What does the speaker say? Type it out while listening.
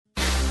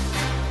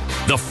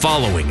The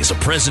following is a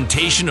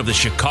presentation of the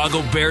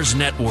Chicago Bears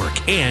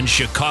Network and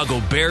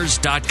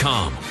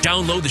ChicagoBears.com.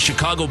 Download the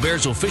Chicago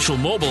Bears official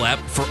mobile app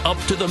for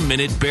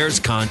up-to-the-minute Bears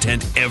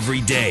content every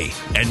day.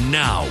 And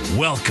now,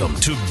 welcome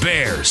to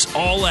Bears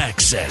All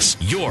Access,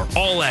 your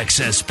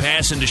all-access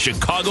pass into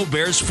Chicago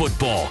Bears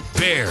football.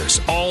 Bears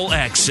All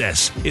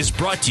Access is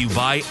brought to you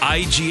by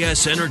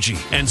IGS Energy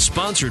and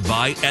sponsored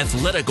by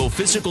Athletico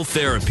Physical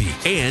Therapy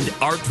and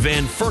Art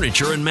Van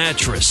Furniture and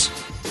Mattress.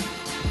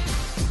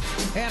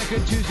 And a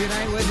good Tuesday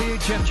night with you,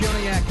 Jeff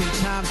Joniak and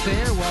Tom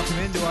Thayer. Welcome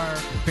into our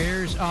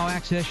Bears All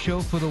Access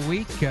show for the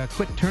week.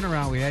 Quick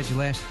turnaround. We had you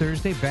last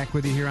Thursday. Back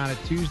with you here on a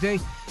Tuesday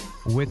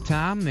with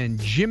Tom and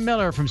Jim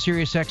Miller from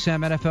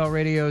SiriusXM NFL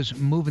Radio's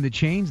Moving the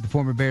Chains, the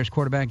former Bears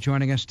quarterback,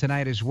 joining us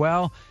tonight as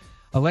well.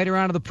 Later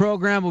on in the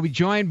program, we'll be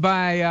joined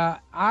by,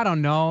 I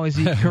don't know, is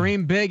he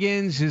Kareem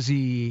Biggins? Is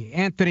he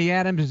Anthony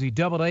Adams? Is he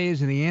Double A?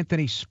 Is he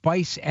Anthony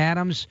Spice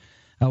Adams?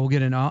 We'll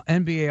get an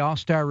NBA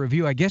All-Star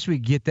review. I guess we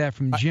get that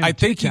from Jim. I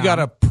think you got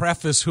to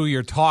preface who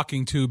you're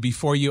talking to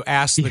before you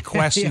ask the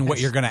question, what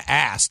you're going to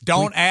ask.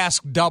 Don't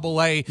ask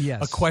Double A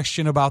a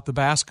question about the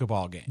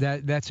basketball game.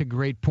 That's a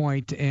great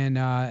point.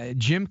 And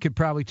Jim could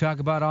probably talk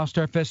about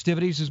All-Star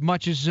festivities as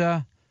much as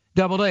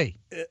Double A.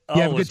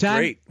 You have a good time?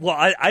 Great. Well,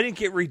 I didn't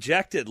get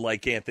rejected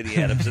like Anthony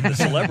Adams in the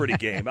celebrity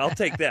game. I'll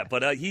take that.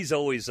 But he's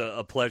always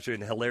a pleasure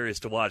and hilarious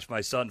to watch.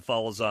 My son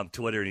follows on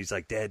Twitter, and he's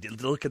like, Dad,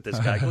 look at this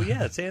guy. I go,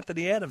 yeah, it's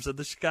Anthony Adams of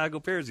the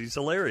Chicago Bears. He's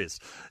hilarious.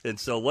 And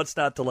so what's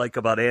not to like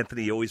about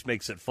Anthony? He always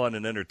makes it fun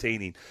and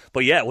entertaining.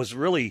 But, yeah, it was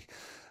really –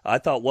 I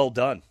thought well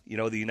done. You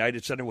know, the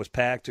United Center was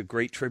packed, a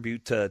great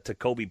tribute to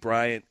Kobe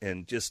Bryant,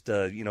 and just,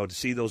 to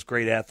see those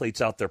great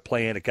athletes out there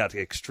playing. It got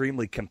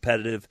extremely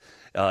competitive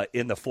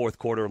in the fourth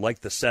quarter,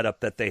 like the setup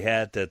that they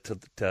had to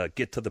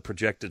get to the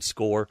projected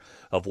score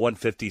of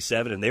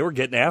 157, and they were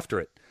getting after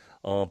it.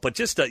 But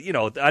just,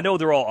 I know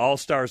they're all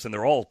all-stars and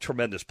they're all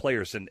tremendous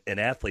players and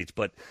athletes,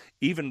 but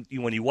even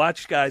when you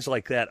watch guys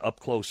like that up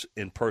close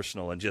and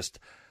personal and just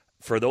 –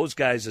 for those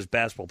guys as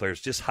basketball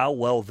players, just how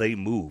well they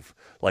move.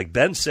 Like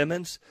Ben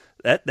Simmons,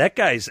 that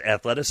guy's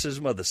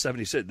athleticism of the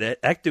 76,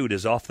 that dude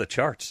is off the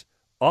charts.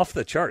 Off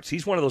the charts.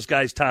 He's one of those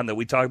guys, Tom, that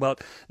we talk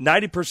about.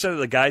 90% of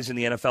the guys in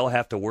the NFL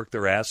have to work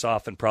their ass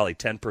off, and probably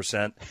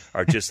 10%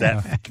 are just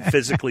that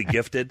physically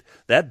gifted.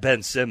 That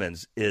Ben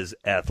Simmons is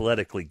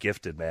athletically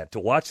gifted, man. To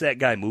watch that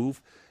guy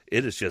move,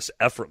 it is just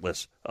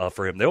effortless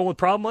for him. The only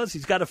problem was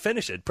he's got to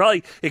finish it.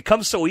 It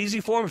comes so easy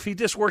for him. If he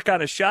just work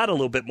on his shot a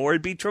little bit more,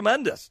 it'd be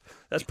tremendous.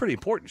 That's pretty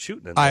important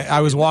shooting.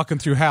 I was walking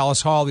through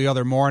Hallis Hall the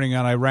other morning,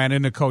 and I ran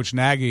into Coach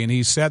Nagy, and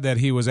he said that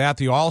he was at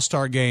the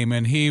All-Star game,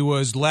 and he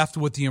was left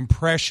with the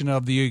impression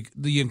of the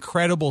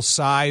incredible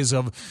size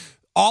of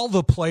all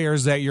the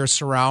players that you're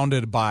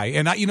surrounded by.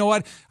 And you know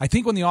what? I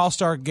think when the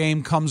All-Star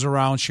game comes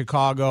around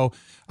Chicago,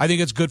 I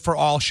think it's good for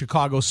all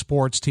Chicago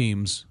sports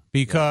teams.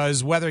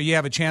 Because whether you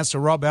have a chance to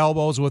rub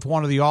elbows with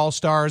one of the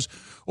All-Stars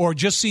or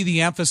just see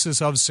the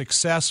emphasis of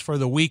success for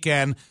the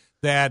weekend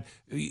that,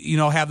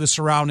 have the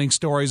surrounding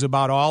stories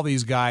about all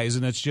these guys.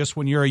 And it's just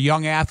when you're a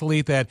young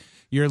athlete that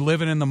you're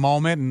living in the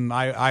moment. And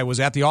I was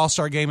at the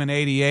All-Star game in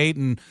 '88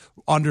 and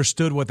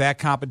understood what that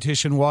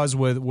competition was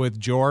with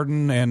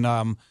Jordan. And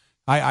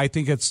I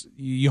think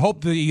you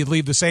hope that you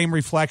leave the same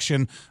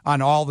reflection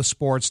on all the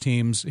sports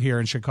teams here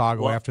in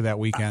Chicago after that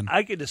weekend.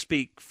 I get to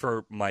speak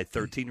for my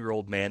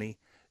 13-year-old Manny.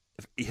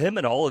 Him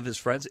and all of his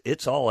friends,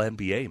 it's all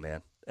NBA,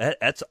 man.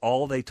 That's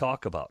all they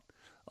talk about.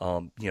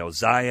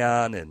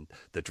 Zion and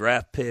the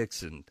draft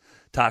picks and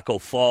Taco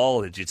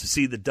Fall, and you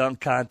see the dunk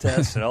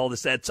contest and all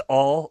this. That's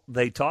all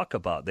they talk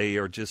about. They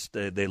are just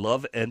they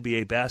love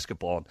NBA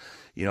basketball.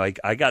 And,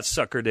 I got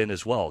suckered in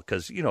as well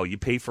because you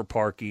pay for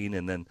parking,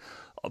 and then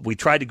we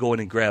tried to go in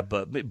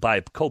and buy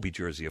a Kobe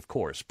jersey, of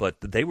course, but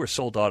they were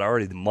sold out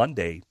already the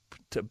Monday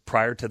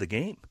prior to the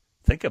game.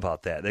 Think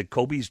about that. That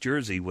Kobe's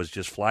jersey was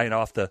just flying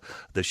off the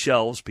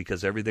shelves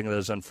because everything that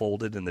was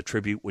unfolded in the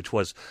tribute, which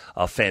was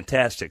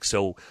fantastic.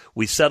 So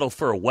we settled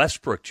for a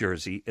Westbrook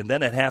jersey, and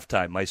then at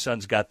halftime, my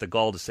son's got the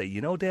gall to say,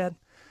 Dad,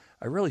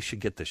 I really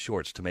should get the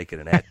shorts to make it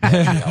an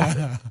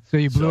outfit. So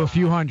you blew a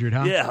few hundred,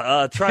 huh?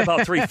 Yeah, try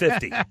about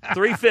 350.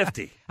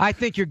 350. I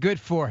think you're good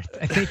for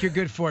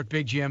it.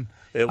 Big Jim.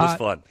 It was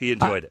fun. He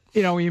enjoyed it.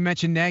 When you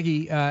mentioned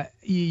Nagy,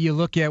 you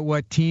look at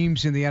what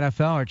teams in the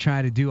NFL are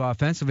trying to do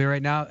offensively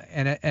right now,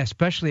 and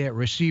especially at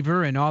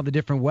receiver and all the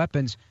different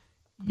weapons.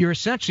 You're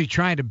essentially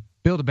trying to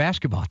build a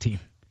basketball team.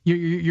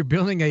 You're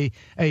building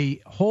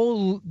a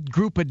whole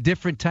group of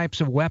different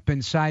types of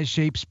weapons, size,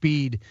 shape,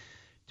 speed,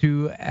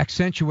 to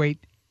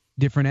accentuate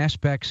different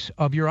aspects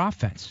of your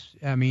offense.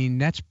 I mean,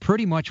 that's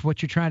pretty much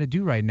what you're trying to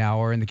do right now.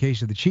 Or in the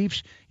case of the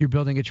Chiefs, you're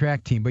building a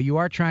track team. But you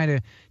are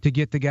trying to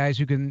get the guys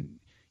who can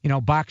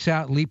box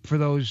out, leap for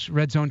those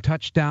red zone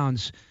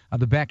touchdowns,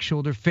 the back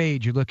shoulder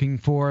fade. You're looking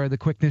for the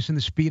quickness and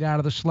the speed out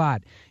of the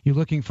slot. You're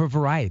looking for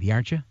variety,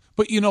 aren't you?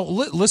 But,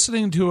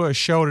 listening to a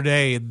show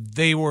today,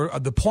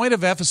 the point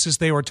of emphasis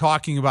they were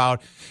talking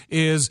about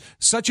is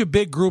such a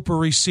big group of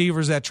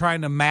receivers that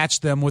trying to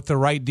match them with the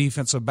right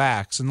defensive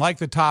backs. And like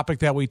the topic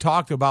that we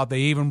talked about, they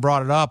even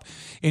brought it up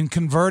in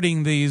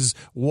converting these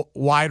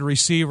wide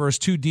receivers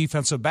to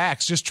defensive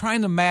backs, just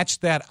trying to match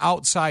that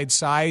outside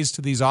size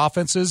to these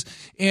offenses.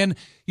 And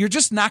you're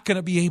just not going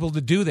to be able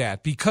to do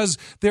that because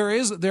there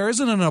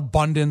isn't an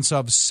abundance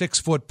of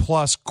 6-foot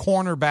plus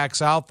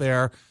cornerbacks out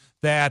there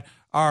that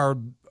are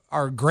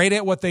great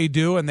at what they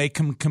do, and they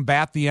can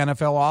combat the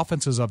NFL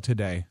offenses of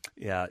today.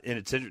 Yeah, and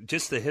it's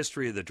just the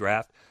history of the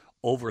draft.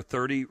 Over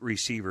 30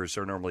 receivers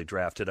are normally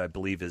drafted, I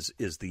believe,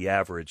 is the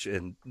average,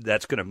 and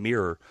that's going to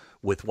mirror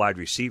with wide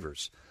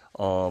receivers.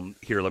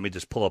 Here, let me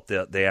just pull up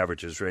the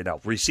averages right now.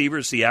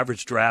 Receivers, the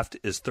average draft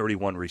is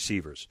 31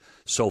 receivers.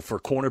 So for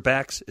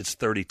cornerbacks, it's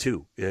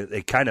 32.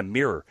 They kind of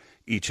mirror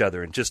each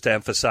other. And just to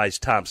emphasize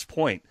Tom's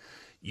point,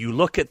 you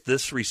look at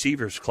this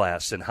receivers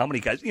class and how many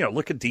guys,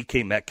 look at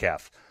DK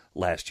Metcalf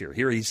last year.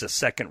 Here he's a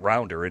second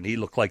rounder, and he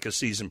looked like a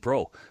seasoned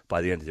pro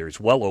by the end of the year. He's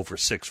well over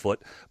 6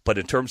 foot. But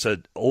in terms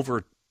of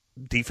over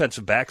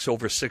defensive backs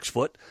over 6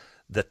 foot,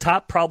 the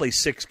top probably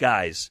 6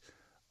 guys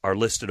are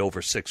listed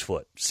over 6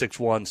 foot.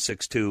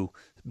 6'1",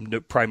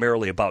 6'2",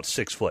 primarily about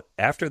 6 foot.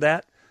 After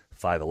that,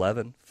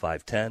 5'11",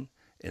 5'10",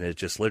 and it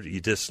just literally,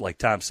 like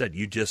Tom said,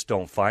 you just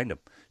don't find them.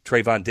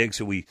 Trayvon Diggs,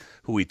 who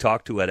we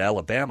talked to at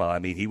Alabama, I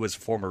mean, he was a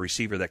former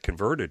receiver that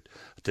converted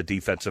to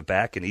defensive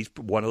back, and he's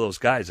one of those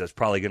guys that's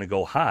probably going to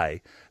go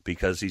high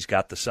because he's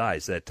got the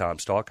size that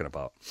Tom's talking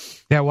about.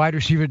 That wide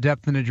receiver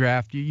depth in the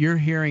draft, you're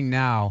hearing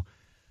now,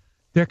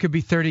 there could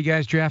be 30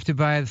 guys drafted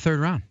by the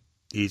third round.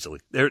 Easily.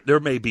 There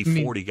may be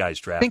 40 guys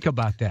drafted. Think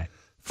about that.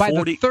 By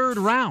the third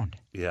round.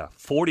 Yeah,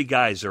 40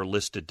 guys are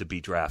listed to be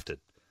drafted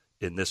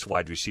in this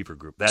wide receiver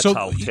group. That's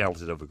how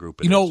talented of a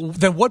group it is.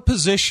 Then what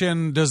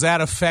position does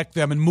that affect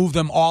them and move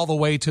them all the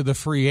way to the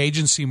free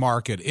agency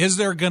market? Is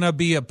there going to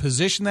be a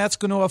position that's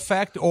going to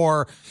affect,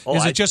 or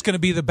is it just going to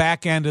be the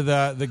back end of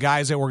the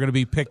guys that were going to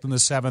be picked in the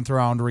 7th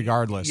round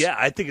regardless? Yeah,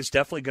 I think it's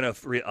definitely going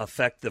to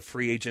affect the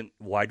free agent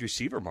wide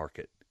receiver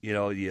market.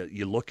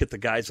 You look at the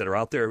guys that are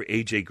out there.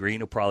 A.J.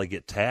 Green will probably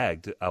get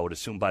tagged, I would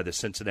assume, by the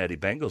Cincinnati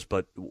Bengals.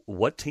 But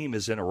what team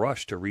is in a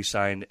rush to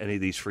re-sign any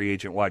of these free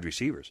agent wide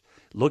receivers?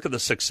 Look at the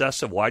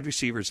success of wide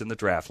receivers in the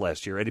draft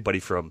last year.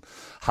 Anybody from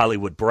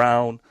Hollywood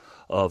Brown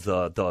of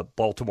the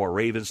Baltimore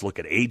Ravens. Look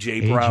at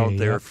A.J. Brown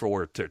there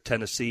for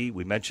Tennessee.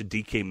 We mentioned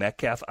DK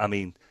Metcalf. I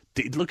mean,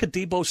 look at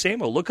Deebo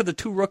Samuel. Look at the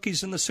 2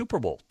 rookies in the Super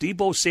Bowl.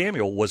 Deebo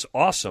Samuel was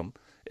awesome.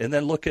 And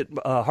then look at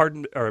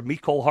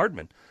Mecole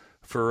Hardman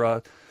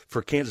for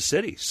Kansas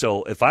City.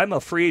 So if I'm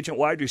a free agent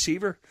wide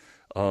receiver,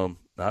 I'm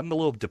a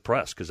little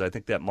depressed because I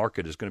think that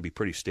market is going to be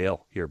pretty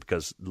stale here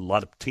because a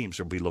lot of teams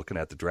will be looking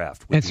at the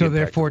draft. And so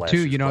therefore,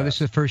 too, this is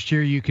the first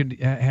year you can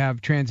have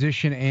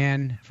transition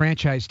and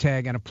franchise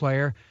tag on a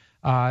player.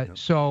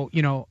 So,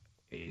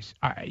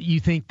 you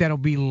think that'll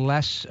be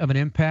less of an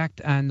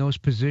impact on those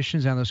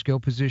positions, on those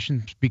skill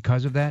positions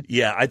because of that?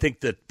 Yeah, I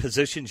think the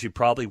positions you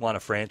probably want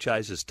to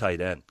franchise is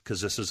tight end because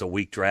this is a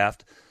weak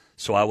draft.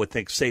 So I would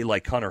think, say,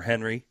 like Hunter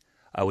Henry,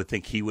 I would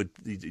think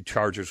the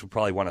Chargers would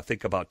probably want to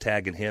think about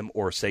tagging him,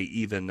 or say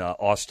even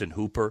Austin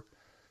Hooper.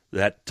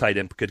 That tight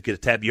end could get a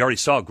tag. You already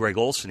saw Greg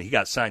Olsen. He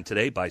got signed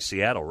today by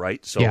Seattle,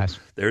 right? So yes.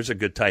 There's a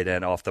good tight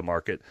end off the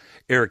market.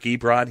 Eric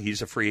Ebron,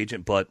 he's a free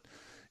agent, but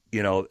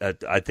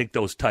I think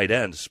those tight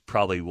ends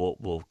probably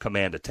will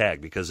command a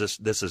tag because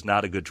this is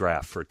not a good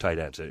draft for tight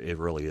ends. It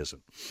really isn't.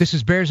 This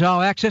is Bears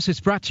All Access. It's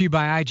brought to you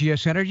by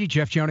IGS Energy.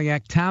 Jeff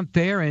Joniak, Tom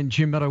Thayer, and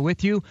Jim Miller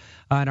with you.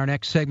 In our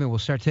next segment, we'll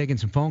start taking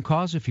some phone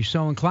calls if you're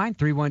so inclined.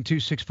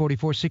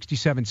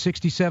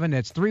 312-644-6767.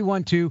 That's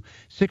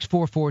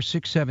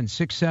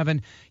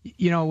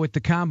 312-644-6767. With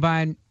the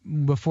Combine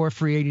before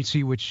free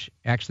agency, which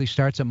actually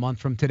starts a month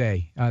from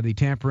today, the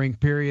tampering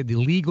period, the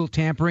legal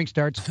tampering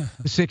starts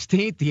the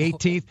 16th. The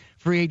 18th,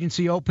 free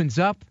agency opens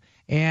up.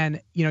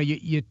 And,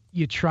 you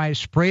try to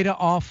spray to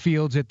all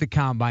fields at the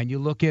Combine. You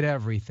look at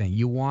everything.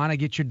 You want to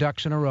get your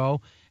ducks in a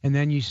row, and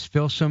then you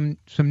fill some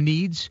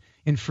needs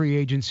in free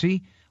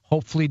agency.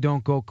 Hopefully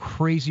don't go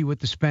crazy with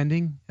the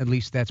spending. At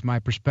least that's my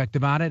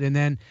perspective on it. And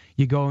then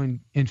you go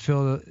and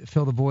fill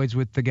the voids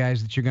with the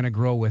guys that you're going to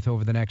grow with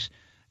over the next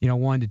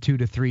 1 to 2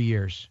 to 3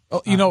 years.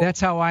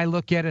 That's how I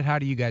look at it. How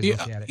do you guys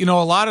look at it? A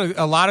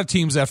lot of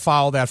teams that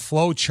follow that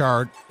flow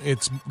chart,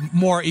 it's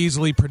more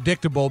easily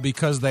predictable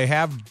because they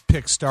have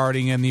picks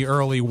starting in the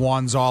early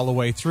ones all the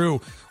way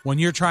through. When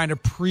you're trying to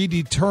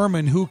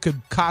predetermine who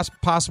could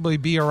possibly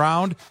be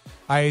around,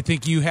 I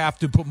think you have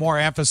to put more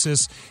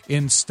emphasis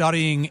in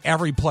studying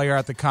every player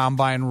at the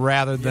Combine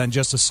rather than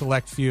just a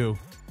select few.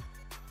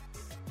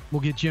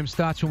 We'll get Jim's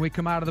thoughts when we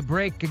come out of the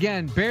break.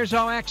 Again, Bears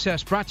All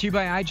Access, brought to you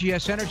by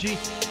IGS Energy.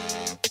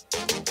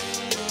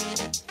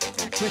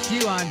 With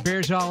you on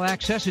Bears All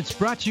Access, it's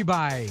brought to you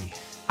by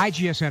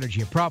IGS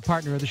Energy, a proud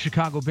partner of the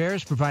Chicago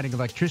Bears, providing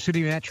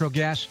electricity, natural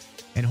gas,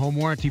 and home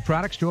warranty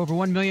products to over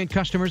 1 million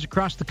customers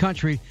across the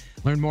country.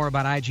 Learn more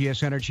about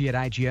IGS Energy at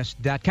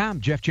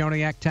IGS.com. Jeff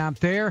Joniak, Tom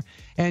Thayer,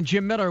 and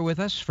Jim Miller with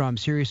us from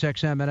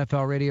SiriusXM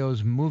NFL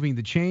Radio's Moving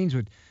the Chains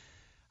with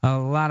a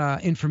lot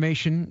of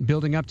information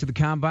building up to the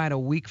Combine. A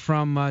week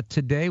from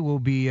today, we'll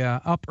be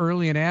up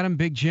early and at 'em.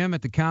 Big Jim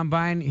at the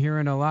Combine,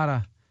 hearing a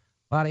lot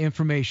of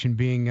information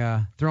being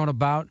thrown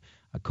about.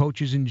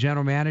 Coaches and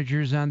general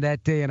managers on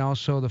that day, and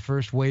also the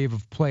first wave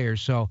of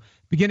players. So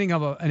beginning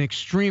of an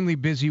extremely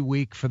busy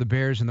week for the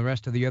Bears and the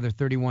rest of the other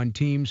 31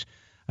 teams.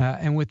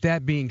 And with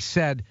that being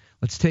said,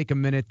 let's take a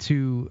minute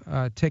to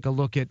take a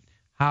look at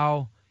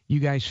how you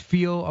guys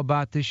feel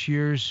about this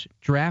year's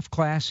draft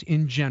class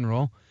in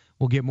general.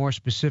 We'll get more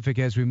specific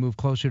as we move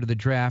closer to the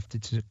draft.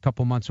 It's a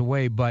couple months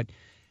away, but,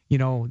 you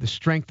know, the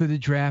strength of the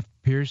draft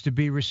appears to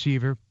be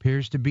receiver,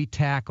 appears to be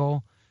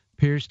tackle,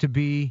 appears to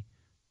be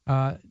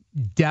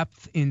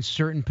depth in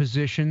certain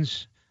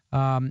positions.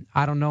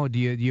 I don't know. Do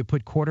you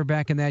put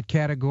quarterback in that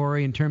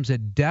category in terms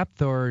of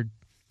depth, or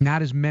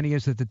not as many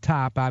as at the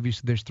top?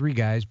 Obviously, there's 3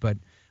 guys, but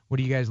what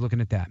are you guys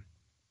looking at that?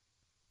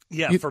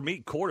 Yeah, for me,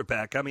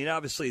 quarterback. I mean,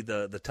 obviously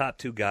the top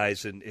 2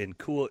 guys in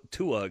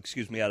Tua,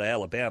 out of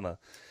Alabama,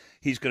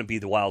 he's going to be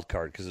the wild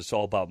card because it's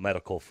all about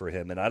medical for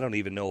him, and I don't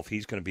even know if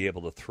he's going to be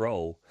able to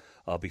throw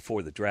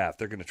before the draft.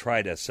 They're going to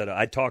try to set up.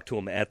 I talked to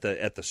him at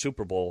the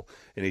Super Bowl,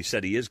 and he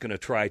said he is going to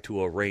try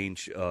to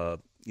arrange a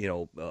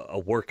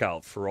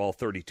workout for all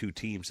 32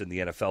 teams in the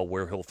NFL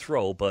where he'll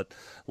throw, but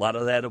a lot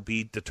of that will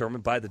be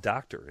determined by the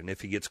doctor and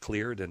if he gets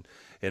cleared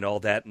and all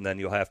that, and then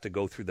you'll have to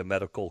go through the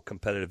medical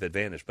competitive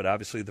advantage. But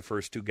obviously the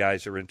first 2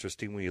 guys are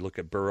interesting when you look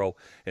at Burrow,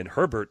 and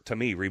Herbert, to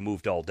me,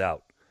 removed all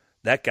doubt.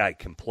 That guy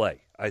can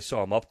play. I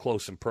saw him up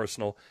close and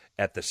personal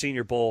at the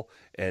Senior Bowl,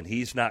 and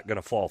he's not going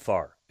to fall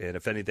far. And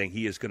if anything,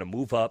 he is going to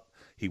move up.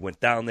 He went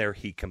down there,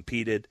 he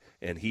competed,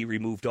 and he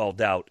removed all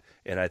doubt.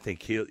 And I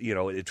think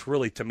it's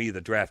really, to me, the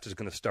draft is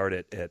going to start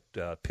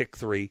at pick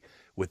 3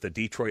 with the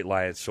Detroit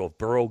Lions. So if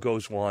Burrow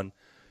goes 1,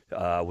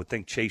 I would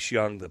think Chase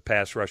Young, the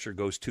pass rusher,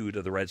 goes 2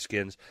 to the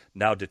Redskins.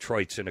 Now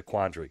Detroit's in a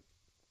quandary.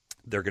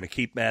 They're going to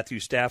keep Matthew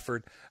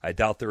Stafford. I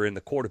doubt they're in the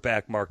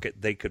quarterback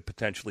market. They could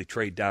potentially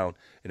trade down,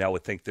 and I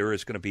would think there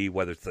is going to be,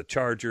 whether it's the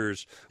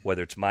Chargers,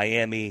 whether it's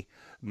Miami,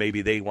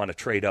 maybe they want to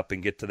trade up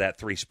and get to that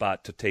 3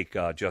 spot to take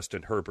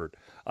Justin Herbert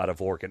out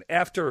of Oregon.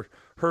 After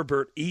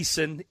Herbert,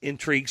 Eason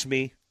intrigues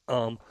me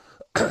a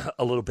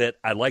little bit.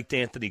 I liked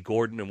Anthony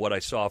Gordon and what I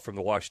saw from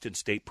the Washington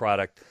State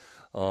product.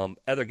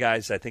 Other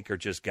guys I think are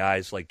just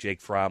guys like Jake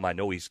Fromm. I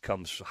know he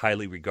comes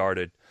highly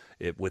regarded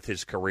with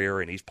his career,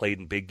 and he's played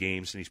in big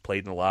games, and he's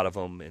played in a lot of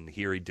them, and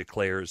here he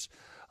declares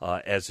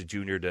as a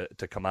junior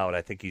to come out.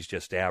 I think he's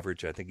just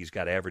average. I think he's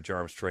got average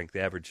arm strength,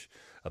 average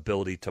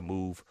ability to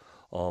move.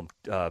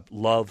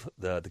 Love,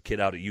 the kid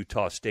out of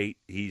Utah State,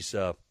 he's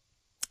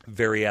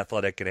very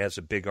athletic and has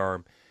a big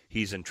arm.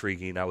 He's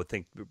intriguing. I would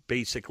think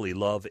basically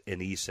Love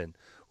and Eason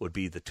would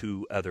be the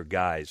 2 other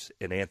guys,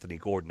 and Anthony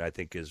Gordon I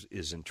think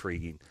is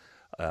intriguing.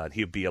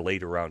 He'd be a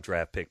later round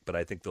draft pick, but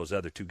I think those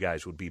other 2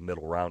 guys would be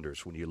middle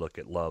rounders when you look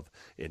at Love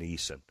and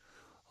Eason.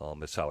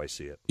 That's how I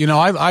see it. You know,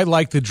 I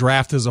like the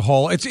draft as a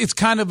whole. It's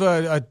kind of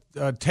a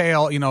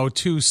tale,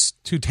 two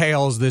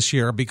tales this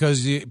year,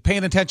 because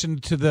paying attention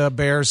to the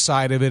Bears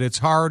side of it, it's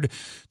hard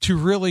to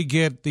really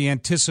get the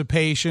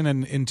anticipation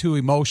and too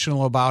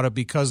emotional about it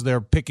because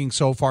they're picking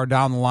so far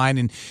down the line,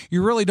 and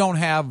you really don't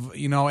have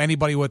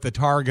anybody with a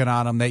target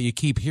on them that you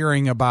keep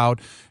hearing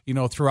about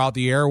throughout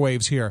the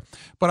airwaves here.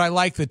 But I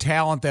like the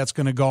talent that's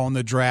going to go in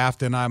the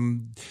draft,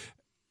 and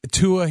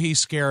Tua, he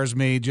scares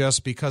me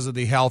just because of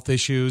the health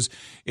issues.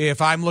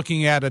 If I'm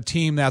looking at a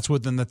team that's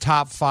within the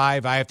top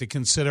 5, I have to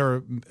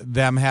consider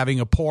them having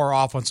a poor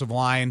offensive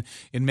line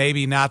and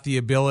maybe not the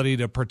ability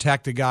to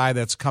protect a guy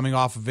that's coming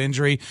off of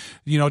injury.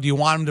 Do you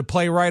want him to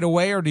play right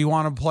away, or do you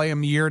want to play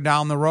him a year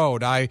down the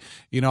road? I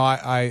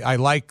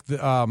like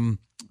the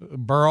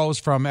Burrows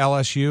from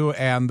LSU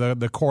and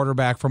the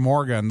quarterback from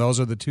Oregon. Those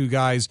are the 2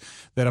 guys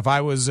that if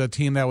I was a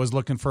team that was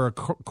looking for a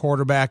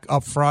quarterback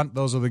up front,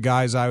 those are the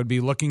guys I would be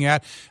looking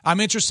at. I'm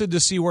interested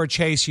to see where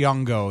Chase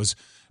Young goes,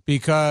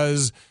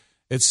 because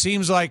it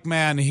seems like,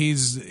 man,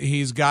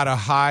 he's got a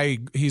high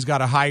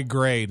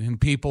grade, and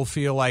people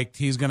feel like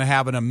he's going to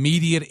have an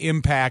immediate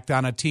impact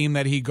on a team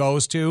that he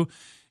goes to.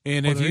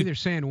 And they're either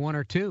saying 1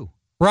 or 2.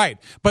 Right,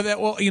 but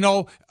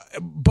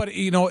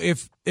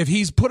if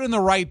he's put in the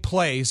right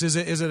place, is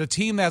it a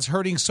team that's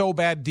hurting so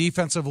bad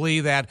defensively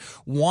that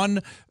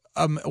one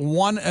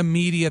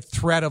immediate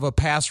threat of a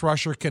pass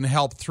rusher can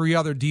help 3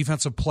 other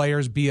defensive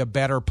players be a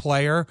better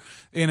player?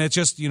 And it's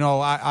just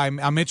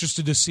I'm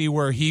interested to see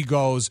where he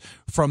goes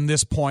from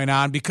this point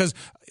on, because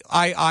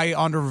I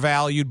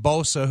undervalued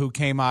Bosa, who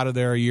came out of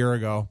there a year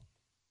ago.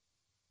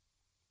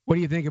 What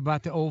do you think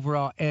about the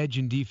overall edge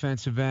and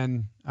defensive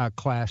end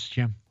class,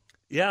 Jim?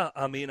 Yeah,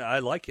 I mean, I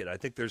like it. I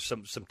think there's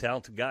some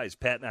talented guys.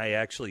 Pat and I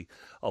actually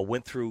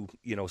went through,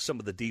 some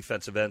of the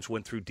defensive ends,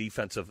 went through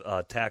defensive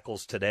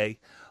tackles today.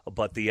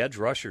 But the edge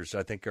rushers,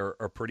 I think,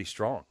 are pretty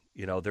strong.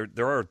 You know,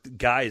 there are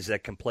guys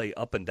that can play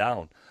up and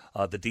down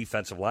the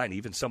defensive line,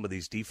 even some of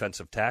these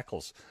defensive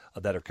tackles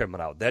that are coming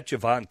out. That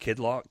Javon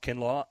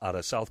Kinlaw out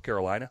of South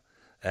Carolina,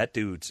 that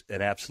dude's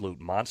an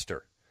absolute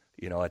monster.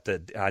 You know,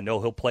 I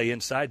know he'll play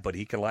inside, but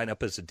he can line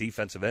up as a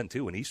defensive end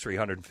too, and he's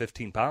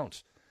 315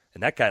 pounds.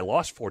 And that guy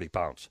lost 40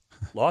 pounds.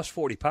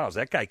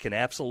 That guy can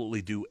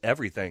absolutely do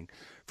everything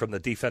from the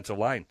defensive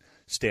line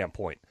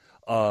standpoint.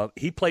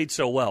 He played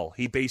so well,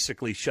 he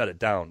basically shut it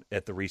down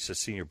at the Reese's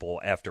Senior Bowl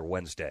after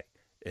Wednesday.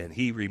 And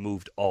he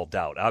removed all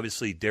doubt.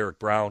 Obviously, Derek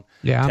Brown.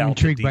 Yeah, I'm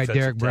intrigued by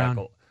Derek Brown.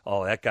 Tackle.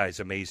 Oh, that guy's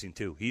amazing,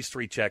 too. He's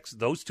 3 checks.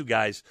 Those 2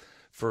 guys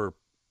for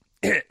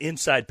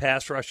inside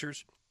pass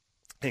rushers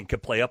and can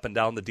play up and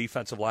down the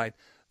defensive line,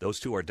 those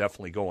 2 are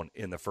definitely going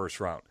in the first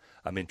round.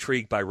 I'm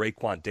intrigued by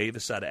Raekwon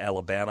Davis out of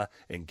Alabama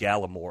and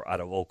Gallimore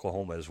out of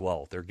Oklahoma as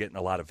well. They're getting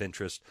a lot of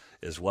interest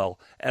as well.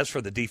 As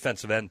for the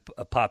defensive end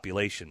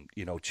population,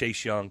 you know,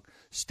 Chase Young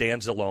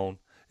stands alone.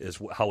 Is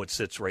how it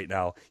sits right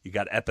now. You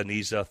got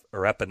Epinesa,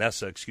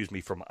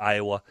 from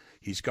Iowa.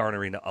 He's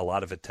garnering a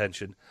lot of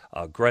attention.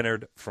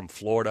 Grenard from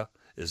Florida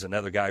is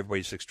another guy.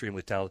 Everybody's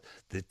extremely talented.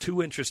 The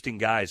 2 interesting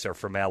guys are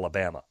from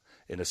Alabama,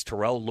 and it's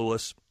Terrell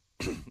Lewis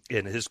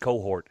and his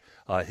cohort,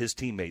 his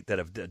teammate that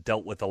have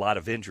dealt with a lot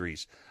of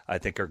injuries, I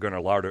think are going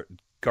to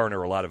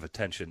garner a lot of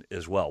attention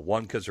as well.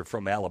 One, because they're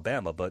from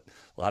Alabama, but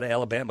a lot of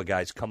Alabama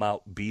guys come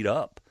out beat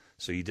up.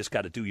 So you just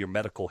got to do your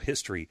medical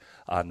history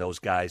on those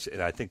guys,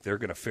 and I think they're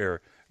going to fare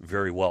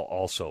very well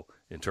also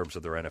in terms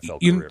of their NFL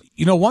career.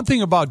 You know, one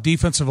thing about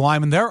defensive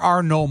linemen, there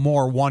are no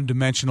more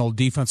one-dimensional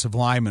defensive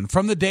linemen.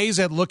 From the days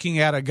at looking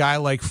at a guy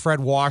like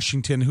Fred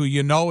Washington, who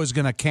you know is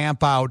going to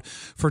camp out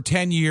for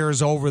 10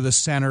 years over the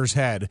center's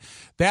head,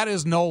 that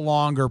is no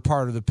longer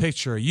part of the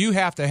picture. You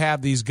have to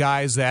have these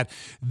guys that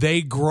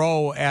they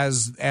grow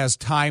as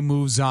time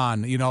moves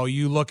on. You know,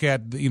 you look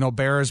at, you know,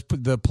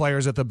 the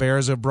players that the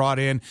Bears have brought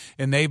in,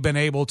 and they've been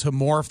able to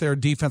morph their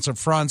defensive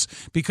fronts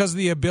because of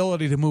the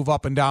ability to move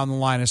up and down the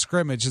line of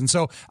scrimmage. And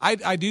so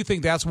I do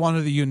think that's one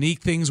of the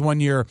unique things when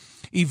you're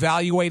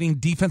evaluating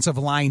defensive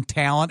line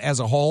talent as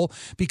a whole,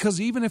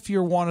 because even if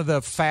you're one of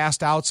the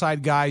fast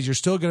outside guys, you're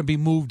still going to be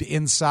moved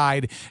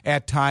inside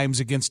at times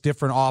against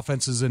different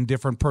offenses and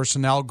different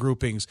personnel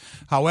groupings.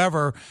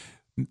 However,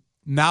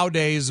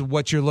 nowadays,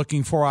 what you're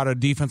looking for out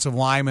of defensive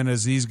linemen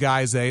is these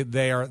guys,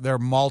 they're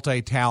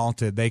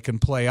multi-talented. They can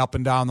play up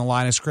and down the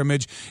line of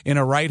scrimmage in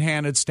a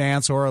right-handed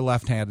stance or a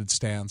left-handed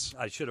stance.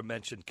 I should have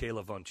mentioned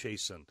Caleb Von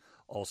Chasen,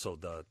 also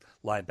the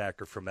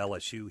linebacker from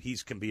LSU. He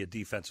can be a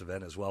defensive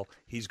end as well.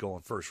 He's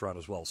going first round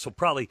as well. So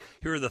probably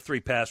here are the 3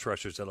 pass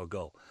rushers that'll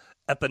go.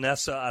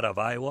 Epinesa out of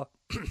Iowa,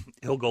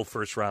 he'll go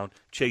first round.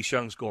 Chase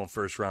Young's going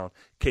first round.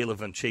 Caleb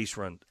Van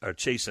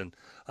Chasen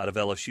out of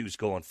LSU is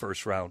going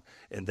first round.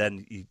 And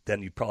then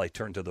you probably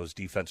turn to those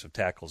defensive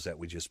tackles that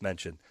we just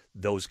mentioned.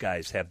 Those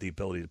guys have the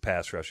ability to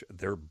pass rush.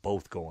 They're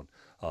both going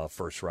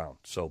first round.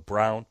 So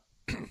Brown,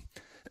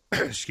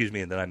 excuse me,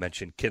 and then I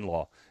mentioned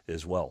Kinlaw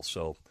as well.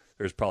 So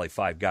there's probably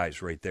 5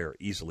 guys right there,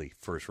 easily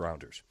first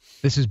rounders.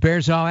 This is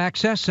Bears All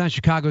Access on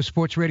Chicago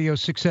Sports Radio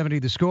 670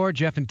 The Score.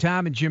 Jeff and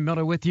Tom and Jim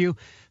Miller with you.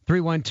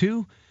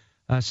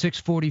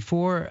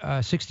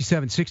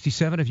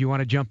 312-644-6767 if you want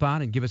to jump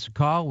on and give us a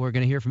call. We're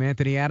going to hear from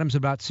Anthony Adams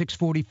about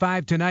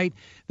 6:45 tonight.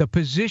 The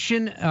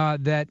position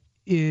that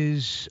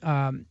is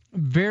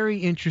very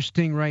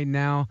interesting right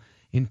now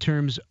in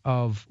terms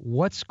of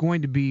what's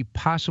going to be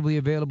possibly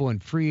available in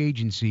free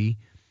agency,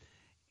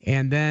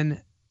 and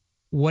then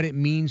what it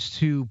means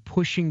to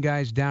pushing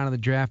guys down in the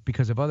draft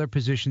because of other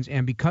positions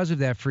and because of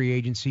that free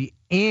agency,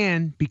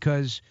 and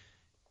because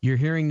you're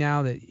hearing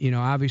now that, you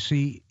know,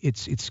 obviously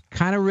it's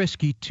kind of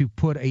risky to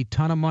put a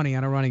ton of money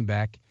on a running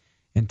back,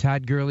 and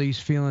Todd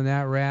Gurley's feeling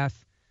that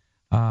wrath.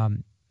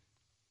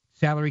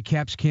 Salary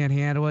caps can't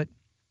handle it.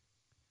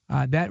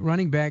 That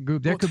running back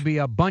group, there could be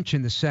a bunch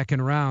in the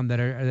second round that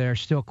are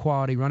still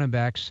quality running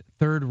backs,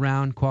 third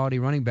round quality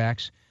running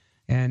backs.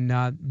 And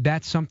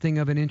that's something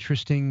of an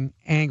interesting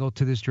angle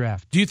to this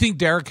draft. Do you think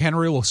Derrick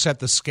Henry will set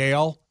the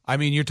scale? I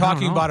mean, you're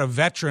talking about a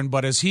veteran,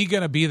 but is he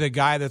going to be the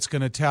guy that's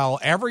going to tell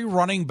every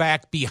running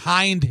back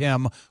behind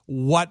him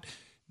what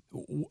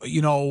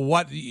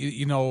you're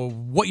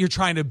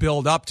trying to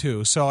build up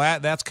to? So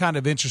that's kind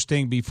of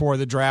interesting before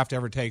the draft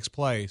ever takes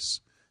place.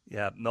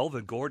 Yeah,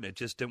 Melvin Gordon, it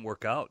just didn't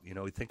work out. You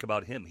know, you think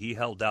about him. He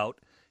held out.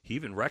 He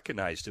even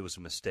recognized it was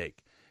a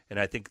mistake. And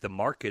I think the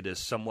market has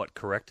somewhat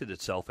corrected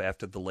itself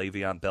after the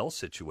Le'Veon Bell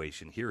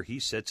situation. Here he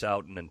sits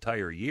out an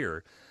entire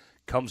year,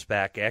 comes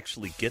back,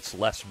 actually gets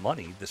less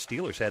money. The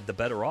Steelers had the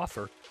better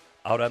offer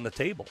out on the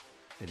table.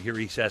 And here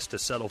he has to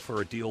settle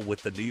for a deal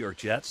with the New York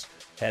Jets.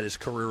 Had his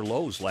career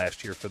lows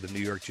last year for the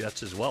New York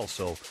Jets as well.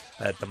 So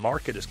the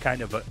market is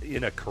kind of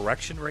in a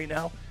correction right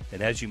now.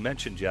 And as you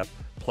mentioned, Jeff,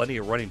 plenty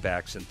of running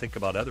backs, and think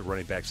about other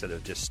running backs that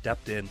have just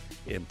stepped in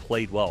and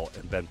played well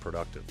and been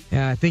productive.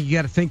 Yeah, I think you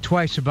got to think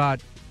twice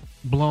about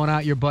blowing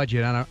out your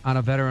budget on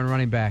a veteran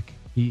running back.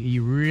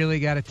 You really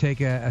got to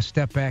take a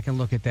step back and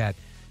look at that.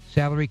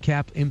 Salary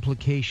cap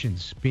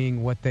implications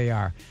being what they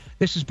are.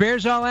 This is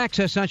Bears All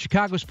Access on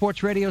Chicago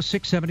Sports Radio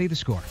 670 The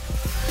Score.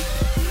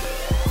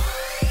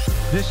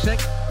 This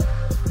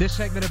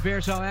segment of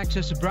Bears All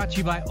Access is brought to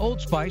you by Old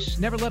Spice.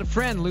 Never let a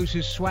friend lose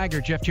his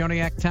swagger. Jeff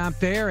Joniak, Tom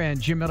Thayer, and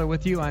Jim Miller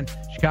with you on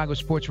Chicago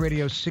Sports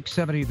Radio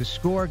 670 The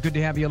Score. Good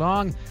to have you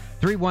along.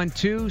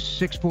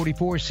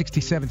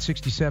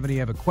 312-644-6767. You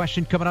have a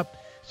question coming up.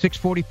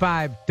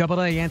 645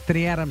 AA.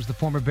 Anthony Adams, the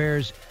former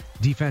Bears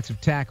defensive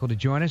tackle, to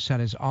join us on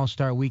his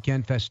All-Star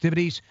Weekend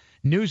festivities.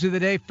 News of the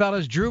day,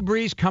 fellas, Drew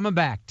Brees coming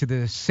back to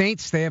the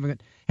Saints. They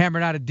haven't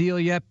hammered out a deal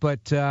yet,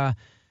 but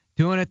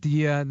doing it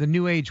the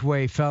new age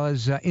way,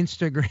 fellas.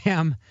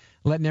 Instagram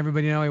letting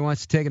everybody know he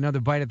wants to take another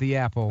bite at the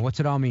apple. What's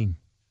it all mean?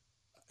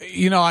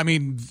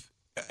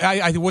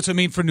 What's it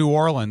mean for New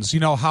Orleans?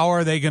 How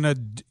are they going to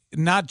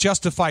not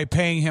justify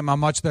paying him how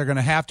much they're going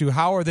to have to?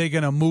 How are they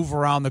going to move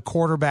around the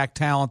quarterback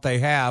talent they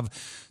have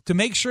to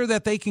make sure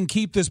that they can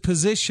keep this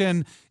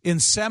position in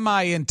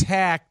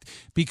semi-intact,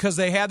 because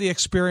they had the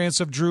experience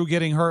of Drew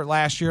getting hurt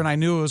last year, and I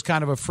knew it was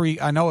kind of a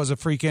freak. I know it was a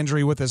freak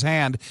injury with his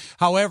hand.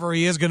 However,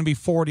 he is going to be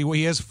 40.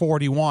 He is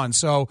 41.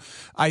 So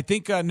I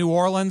think New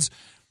Orleans,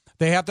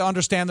 they have to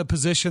understand the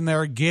position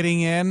they're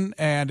getting in,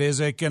 and is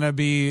it going to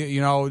be,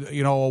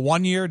 a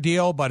one-year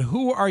deal? But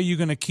who are you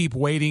going to keep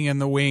waiting in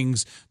the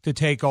wings to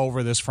take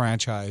over this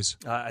franchise?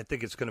 I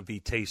think it's going to be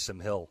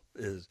Taysom Hill.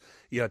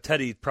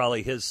 Teddy,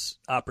 probably his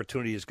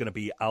opportunity is going to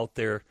be out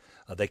there.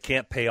 They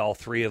can't pay all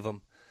three of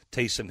them.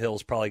 Taysom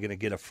Hill's probably going to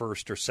get a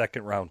first or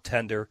second round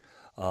tender.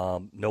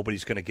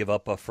 Nobody's going to give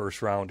up a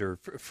first rounder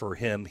for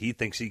him. He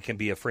thinks he can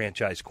be a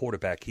franchise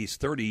quarterback. He's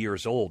 30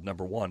 years old,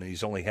 number one, and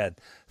he's only had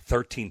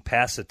 13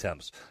 pass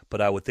attempts. But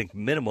I would think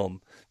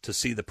minimum to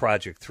see the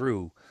project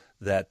through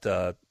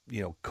that,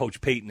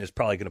 Coach Payton is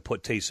probably going to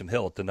put Taysom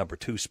Hill at the number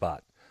 2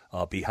 spot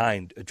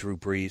behind Drew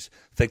Brees.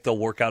 I think they'll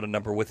work out a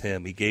number with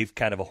him. He gave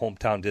kind of a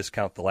hometown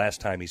discount the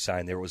last time he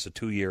signed. There was a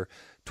 2-year,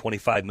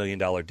 $25 million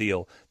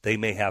deal. They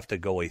may have to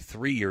go a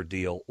 3-year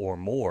deal or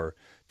more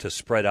to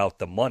spread out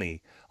the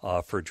money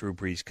for Drew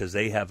Brees, because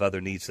they have other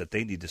needs that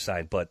they need to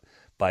sign. But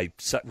by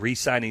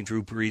re-signing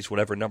Drew Brees,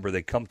 whatever number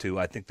they come to,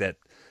 I think that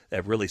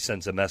really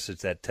sends a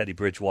message that Teddy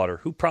Bridgewater,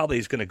 who probably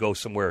is going to go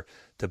somewhere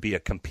to be a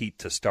compete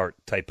to start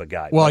type of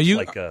guy,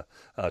 like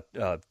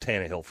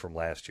Tannehill from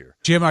last year.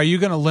 Jim, are you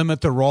going to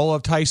limit the role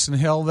of Taysom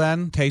Hill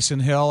then?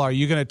 Taysom Hill, are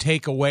you going to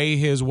take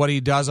away what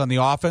he does on the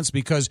offense?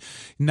 Because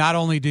not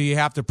only do you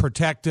have to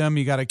protect him,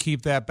 you got to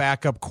keep that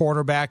backup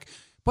quarterback,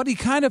 but he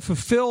kind of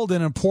fulfilled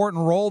an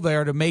important role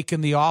there to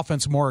making the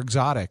offense more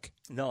exotic.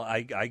 No,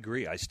 I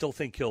agree. I still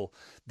think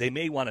they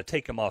may want to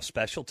take him off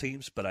special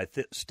teams, but I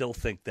still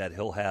think that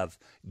he'll have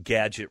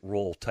gadget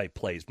role type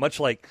plays.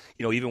 Much like,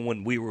 even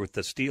when we were with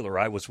the Steelers,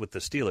 I was with the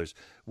Steelers,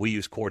 we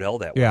used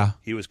Cordell that way. Yeah.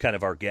 He was kind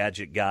of our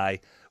gadget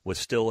guy, was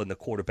still in the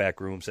quarterback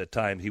rooms at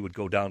times. He would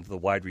go down to the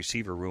wide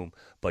receiver room,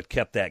 but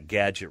kept that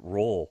gadget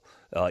role,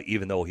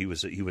 even though he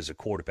was a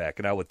quarterback.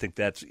 And I would think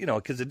that's,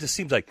 because it just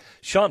seems like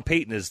Sean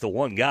Payton is the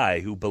one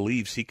guy who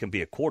believes he can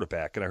be a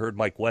quarterback. And I heard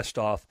Mike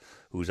Westhoff,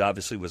 who's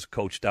obviously was a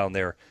coach down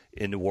there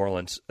in New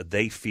Orleans,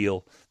 they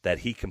feel that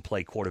he can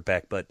play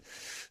quarterback. But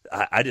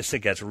I just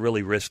think that's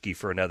really risky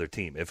for another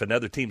team. If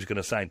another team's going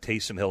to sign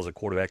Taysom Hill as a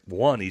quarterback,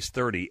 one, he's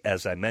 30,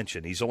 as I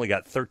mentioned. He's only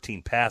got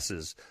 13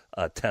 passes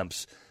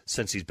attempts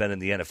since he's been in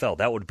the NFL.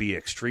 That would be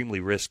extremely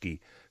risky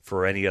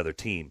for any other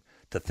team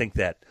to think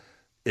that.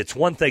 It's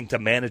one thing to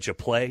manage a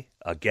play,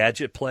 a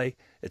gadget play.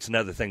 It's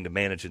another thing to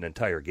manage an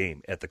entire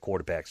game at the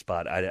quarterback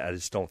spot. I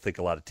just don't think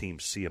a lot of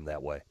teams see him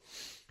that way.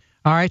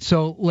 All right,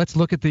 so let's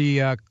look at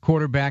the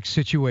quarterback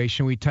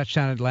situation. We touched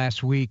on it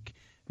last week.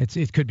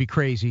 It could be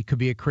crazy. It could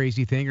be a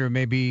crazy thing, or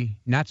maybe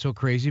not so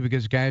crazy,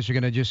 because guys are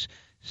going to just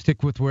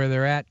stick with where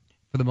they're at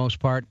for the most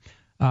part.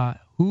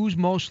 Who's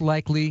most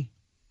likely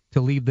to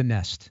leave the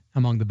nest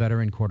among the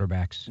veteran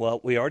quarterbacks? Well,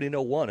 we already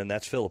know one, and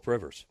that's Phillip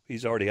Rivers.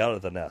 He's already out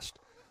of the nest.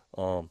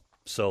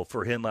 So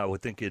for him, I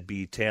would think it'd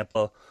be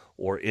Tampa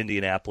or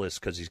Indianapolis,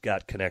 because he's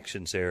got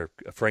connections there.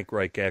 Frank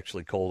Reich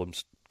actually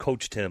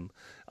coached him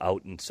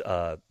out in,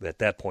 at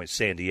that point,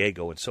 San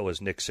Diego, and so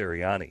is Nick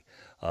Sirianni,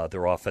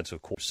 their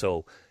offensive coach.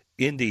 So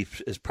Indy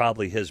is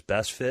probably his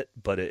best fit,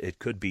 but it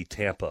could be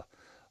Tampa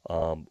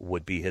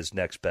would be his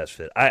next best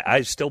fit.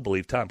 I still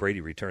believe Tom Brady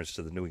returns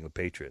to the New England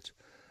Patriots.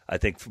 I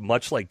think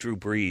much like Drew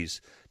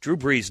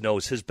Brees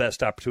knows his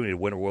best opportunity to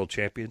win a world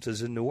champion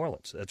is in New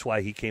Orleans. That's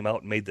why he came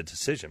out and made the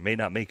decision. May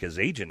not make his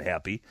agent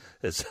happy,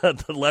 as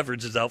the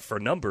leverage is out for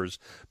numbers,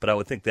 but I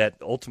would think that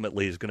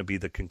ultimately is going to be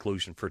the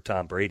conclusion for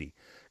Tom Brady,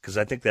 because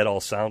I think that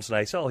all sounds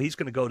nice. Oh, he's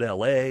going to go to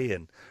L.A.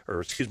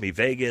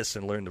 Vegas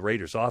and learn the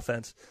Raiders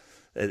offense.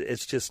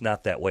 It's just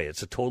not that way.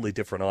 It's a totally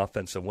different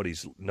offense than what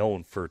he's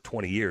known for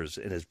 20 years,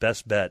 and his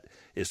best bet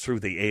is through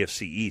the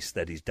AFC East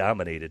that he's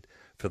dominated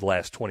for the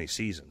last 20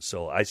 seasons.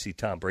 So I see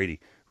Tom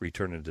Brady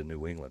returning to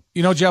New England.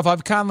 Jeff,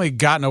 I've kind of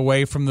gotten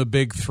away from the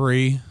big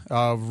three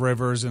of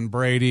Rivers and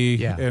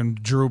Brady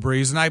and Drew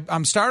Brees, and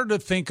I'm starting to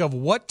think of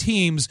what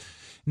teams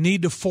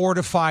need to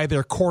fortify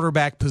their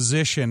quarterback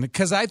position,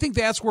 because I think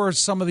that's where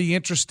some of the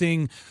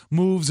interesting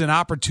moves and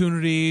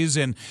opportunities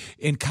and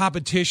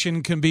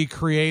competition can be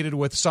created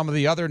with some of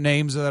the other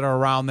names that are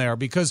around there.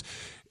 Because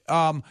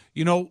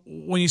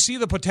when you see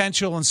the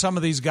potential in some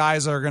of these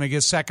guys that are going to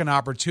get second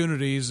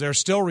opportunities, they're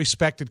still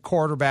respected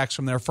quarterbacks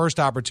from their first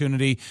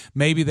opportunity.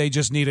 Maybe they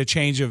just need a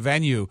change of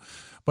venue.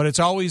 But it's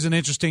always an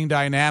interesting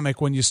dynamic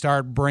when you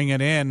start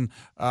bringing in,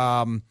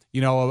 backups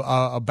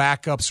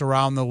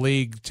around the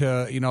league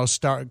to,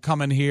 start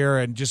coming here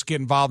and just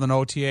get involved in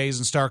OTAs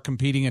and start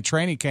competing at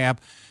training camp,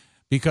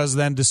 because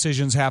then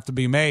decisions have to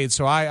be made.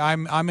 So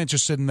I'm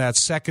interested in that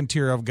second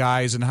tier of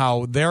guys and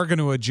how they're going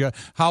to adjust,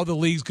 how the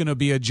league's going to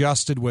be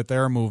adjusted with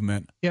their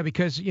movement. Yeah,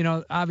 because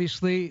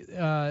obviously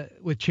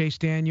with Chase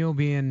Daniel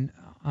being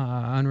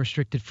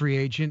unrestricted free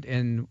agent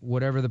and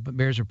whatever the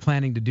Bears are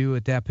planning to do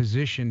at that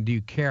position, do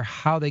you care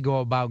how they go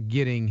about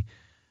getting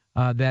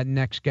that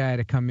next guy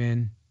to come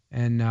in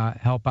and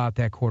help out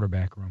that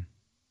quarterback room?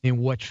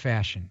 In which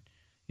fashion?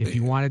 If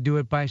you want to do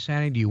it by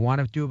signing, do you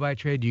want to do it by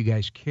trade? Do you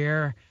guys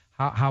care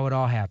how it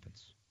all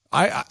happens?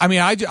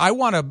 I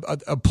want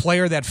a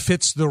player that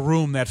fits the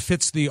room, that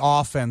fits the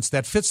offense,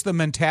 that fits the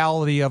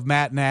mentality of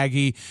Matt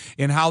Nagy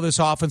and how this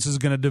offense is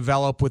going to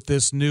develop with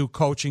this new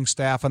coaching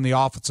staff on the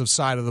offensive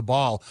side of the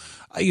ball.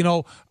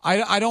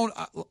 I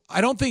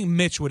don't think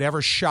Mitch would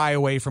ever shy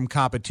away from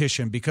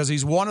competition because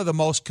he's one of the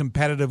most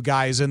competitive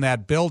guys in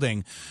that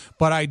building.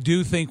 But I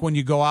do think when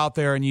you go out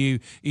there and you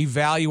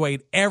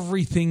evaluate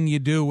everything you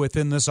do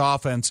within this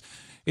offense,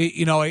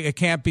 it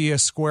can't be a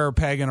square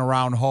peg in a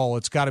round hole.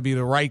 It's got to be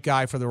the right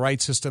guy for the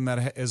right system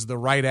that is the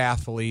right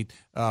athlete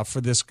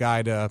for this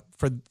guy to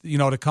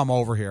come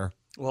over here.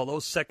 Well,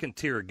 those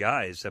second-tier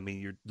guys,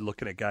 you're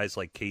looking at guys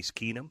like Case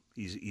Keenum.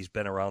 He's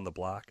been around the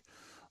block.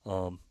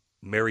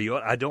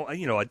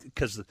 Mariota,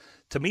 because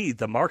to me,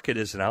 the market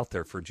isn't out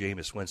there for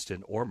Jameis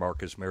Winston or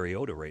Marcus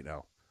Mariota right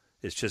now.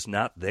 It's just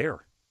not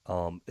there.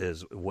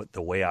 Is what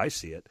the way I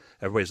see it.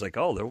 Everybody's like,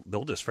 oh,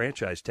 they'll just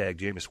franchise tag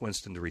Jameis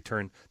Winston to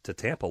return to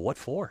Tampa. What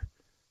for?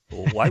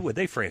 Well, why would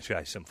they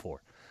franchise him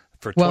for?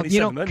 For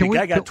 $27 million. The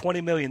guy got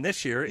 $20 million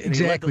this year, and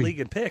he led the league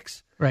in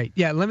picks. Right.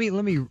 Yeah. Let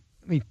me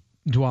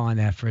dwell on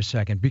that for a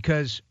second,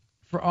 because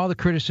for all the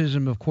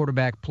criticism of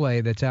quarterback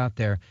play that's out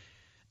there,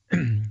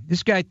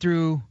 this guy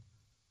threw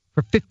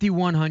for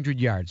 5,100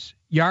 yards.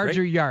 Yards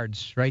are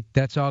yards, right?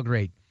 That's all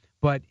great,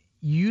 but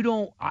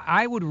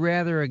I would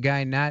rather a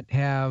guy not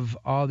have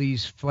all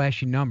these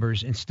flashy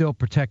numbers and still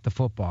protect the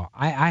football.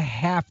 I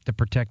have to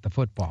protect the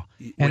football.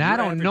 And I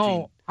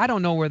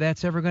don't know where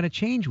that's ever going to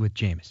change with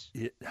Jameis.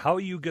 How are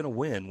you going to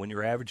win when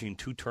you're averaging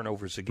 2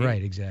 turnovers a game?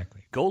 Right,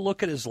 exactly. Go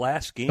look at his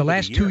last game. The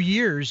last 2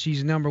 years,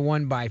 he's number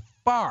one by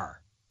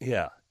far.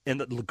 Yeah.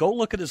 And go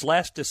look at his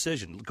last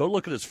decision. Go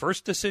look at his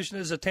first decision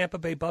as a Tampa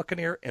Bay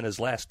Buccaneer and his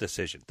last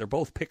decision. They're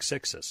both pick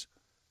sixes.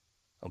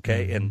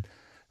 Okay? Mm-hmm. And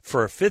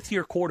for a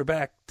fifth-year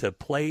quarterback to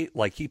play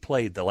like he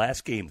played the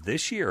last game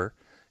this year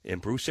in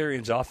Bruce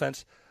Arians'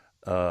 offense,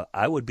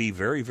 I would be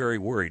very, very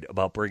worried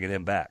about bringing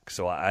him back.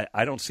 So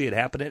I don't see it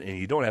happening, and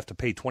you don't have to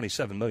pay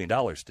 $27 million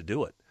to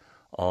do it.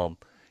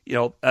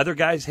 Other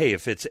guys, hey,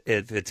 if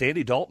it's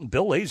Andy Dalton,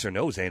 Bill Lazor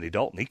knows Andy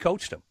Dalton. He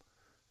coached him.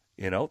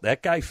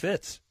 That guy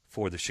fits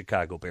for the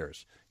Chicago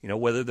Bears.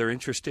 Whether they're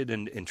interested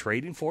in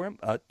trading for him,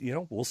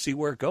 we'll see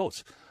where it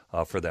goes.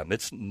 For them,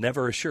 it's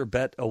never a sure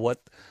bet of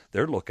what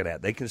they're looking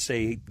at. They can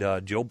say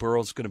Joe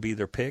Burrow's going to be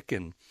their pick,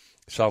 and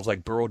it sounds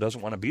like Burrow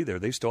doesn't want to be there.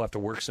 They still have to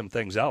work some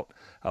things out,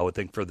 I would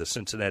think, for the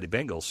Cincinnati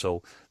Bengals.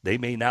 So they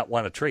may not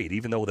want to trade,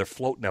 even though they're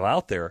floating them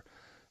out there.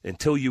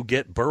 Until you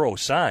get Burrow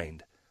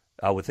signed,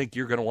 I would think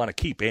you're going to want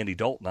to keep Andy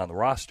Dalton on the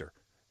roster,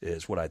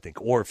 is what I think.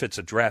 Or if it's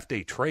a draft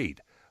day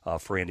trade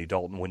for Andy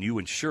Dalton, when you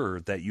ensure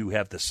that you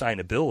have the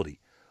signability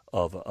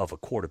of a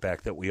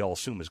quarterback that we all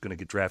assume is going to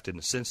get drafted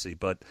in Cincy.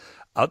 But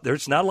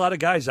there's not a lot of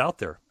guys out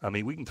there.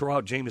 We can throw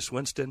out Jameis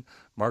Winston,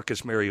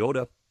 Marcus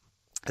Mariota.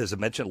 As I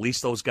mentioned, at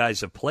least those guys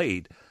have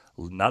played.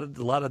 Not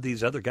a lot of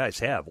these other guys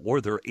have,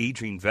 or they're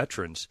aging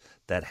veterans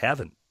that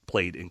haven't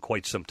played in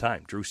quite some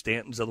time. Drew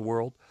Stanton's of the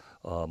world,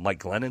 Mike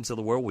Glennon's of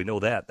the world. We know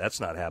that. That's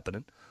not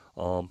happening.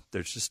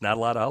 There's just not a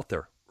lot out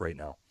there right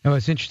now. Oh,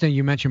 it's interesting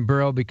you mentioned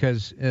Burrow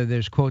because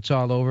there's quotes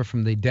all over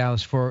from the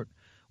Dallas-Fort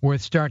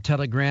Worth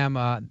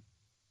Star-Telegram.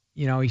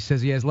 He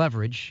says he has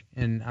leverage,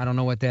 and I don't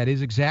know what that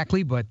is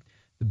exactly, but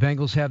the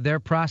Bengals have their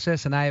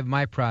process, and I have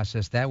my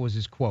process. That was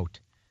his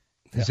quote.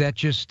 Is that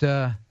just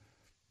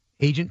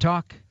agent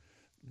talk?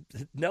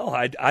 No,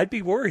 I'd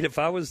be worried if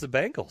I was the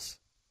Bengals.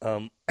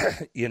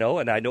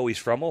 And I know he's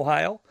from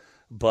Ohio,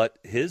 but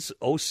his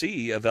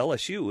OC of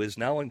LSU is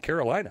now in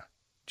Carolina,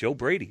 Joe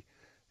Brady.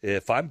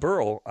 If I'm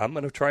Burrow, I'm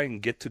going to try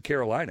and get to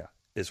Carolina,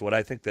 is what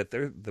I think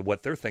that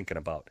what they're thinking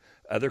about.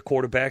 Other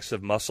quarterbacks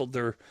have muscled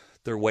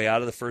their way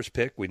out of the first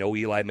pick. We know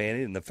Eli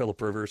Manning and the Phillip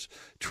Rivers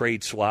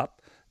trade swap.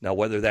 Now,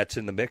 whether that's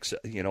in the mix,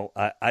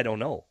 I don't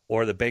know.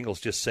 Or the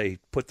Bengals just say,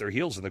 put their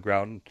heels in the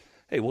ground, and,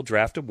 hey, we'll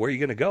draft him. Where are you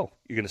going to go?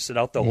 You're going to sit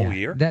out the whole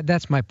year?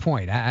 That's my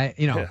point.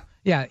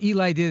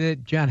 Eli did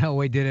it, John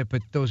Elway did it,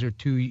 but those are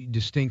two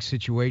distinct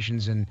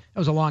situations, and that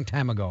was a long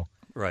time ago.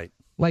 Right.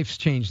 life's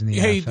changed in the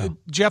NFL.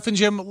 Jeff and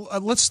Jim,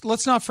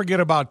 let's not forget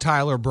about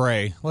Tyler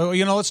Bray. Well,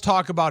 let's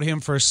talk about him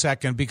for a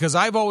second, because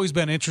I've always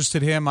been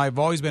interested in him. I've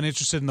always been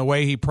interested in the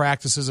way he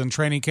practices in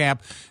training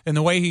camp and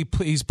the way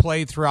he's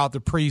played throughout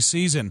the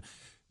preseason.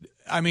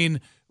 I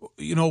mean,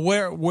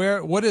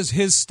 what is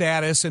his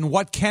status, and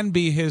what can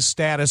be his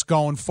status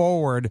going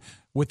forward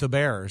with the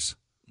Bears?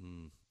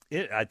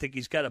 I think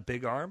he's got a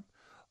big arm.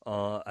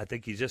 I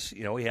think he just,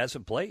 he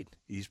hasn't played.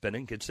 He's been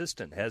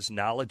inconsistent, has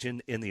knowledge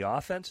in the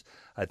offense.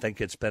 I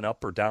think it's been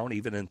up or down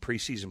even in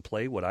preseason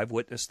play, what I've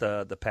witnessed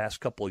the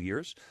past couple of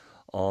years.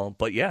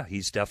 But, yeah,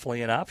 he's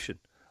definitely an option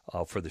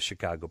for the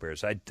Chicago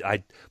Bears.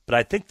 But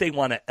I think they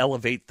want to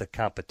elevate the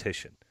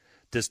competition.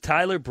 Does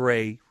Tyler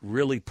Bray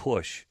really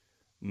push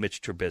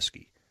Mitch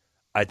Trubisky?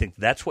 I think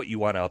that's what you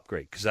want to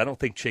upgrade, because I don't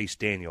think Chase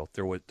Daniel,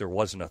 there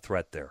wasn't a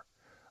threat there.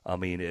 I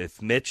mean,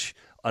 if Mitch,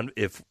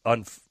 if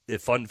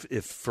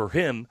for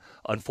him,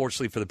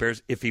 unfortunately for the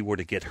Bears, if he were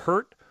to get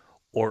hurt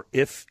or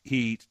if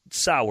he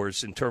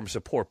sours in terms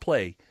of poor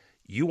play,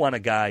 you want a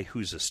guy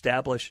who's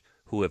established,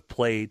 who have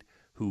played,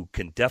 who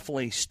can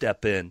definitely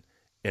step in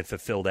and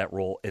fulfill that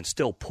role and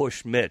still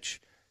push Mitch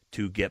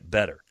to get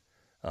better.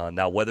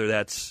 Now, whether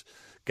that's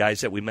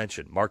guys that we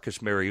mentioned,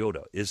 Marcus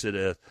Mariota, is it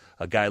a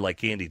guy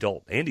like Andy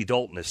Dalton? Andy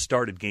Dalton has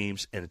started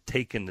games and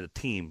taken the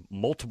team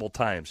multiple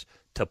times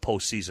to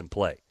postseason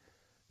play.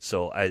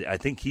 So I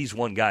think he's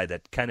one guy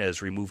that kind of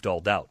has removed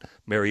all doubt.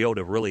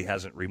 Mariota really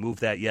hasn't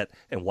removed that yet,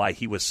 and why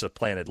he was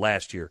supplanted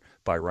last year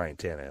by Ryan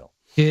Tannehill.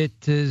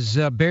 It is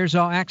Bears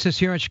All Access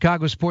here on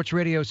Chicago Sports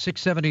Radio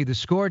 670 The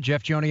Score.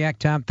 Jeff Joniak,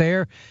 Tom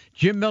Thayer,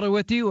 Jim Miller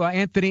with you.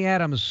 Anthony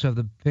Adams of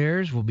the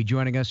Bears will be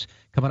joining us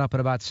coming up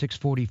at about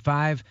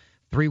 6:45.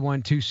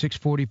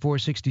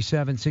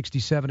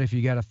 312-644-6767 if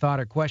you got a thought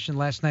or question.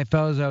 Last night,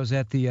 fellas, I was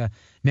at the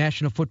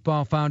National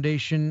Football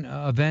Foundation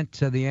event,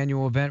 the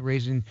annual event,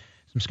 raising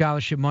some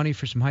scholarship money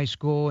for some high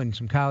school and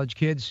some college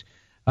kids,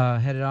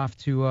 headed off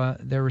to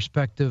their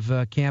respective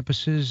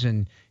campuses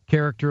and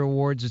character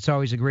awards. It's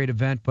always a great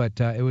event,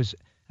 but it was,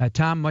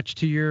 Tom, much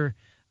to your,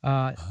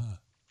 what's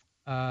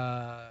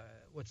the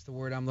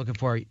word I'm looking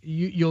for?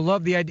 You'll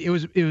love the idea.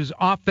 It was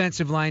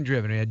offensive line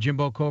driven. We had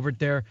Jimbo Covert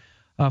there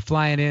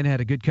flying in,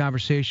 had a good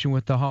conversation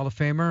with the Hall of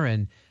Famer,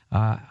 and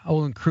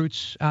Olin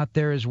Kreutz out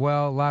there as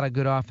well. A lot of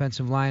good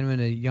offensive linemen,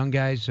 young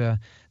guys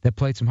that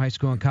played some high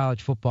school and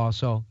college football.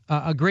 So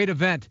a great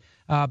event,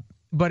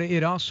 but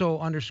it also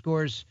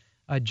underscores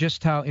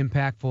just how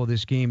impactful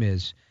this game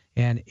is.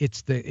 And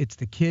it's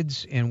the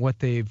kids and what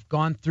they've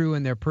gone through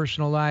in their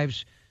personal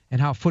lives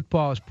and how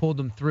football has pulled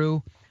them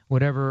through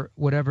whatever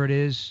it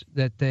is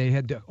that they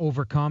had to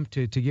overcome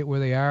to get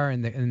where they are,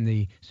 and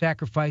the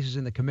sacrifices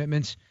and the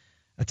commitments.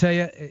 I tell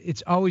you,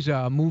 it's always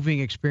a moving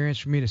experience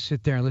for me to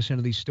sit there and listen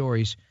to these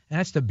stories. And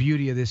that's the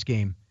beauty of this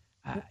game.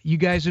 You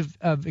guys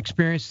have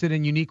experienced it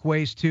in unique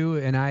ways too,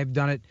 and I've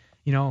done it,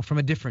 from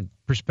a different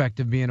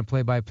perspective, being a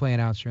play-by-play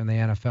announcer in the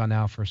NFL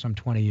now for some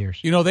 20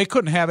 years. They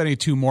couldn't have any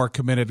two more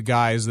committed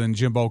guys than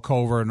Jimbo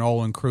Covert and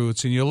Olin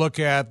Kreutz. And you look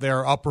at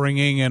their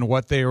upbringing and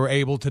what they were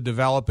able to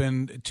develop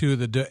into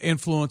the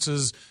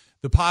influences,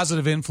 the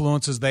positive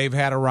influences they've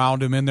had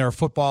around them in their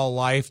football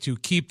life to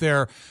keep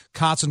their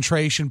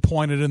concentration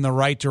pointed in the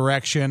right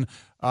direction.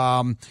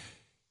 Hey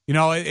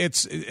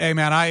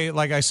man,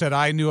 like I said,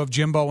 I knew of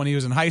Jimbo when he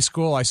was in high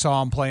school. I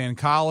saw him play in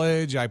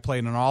college. I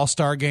played an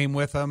all-star game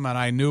with him, and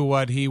I knew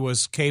what he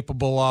was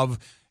capable of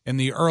in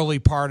the early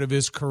part of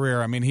his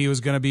career. I mean, he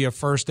was going to be a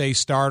first-day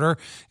starter,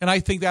 and I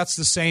think that's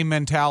the same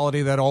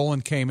mentality that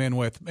Olin came in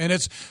with. And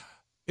it's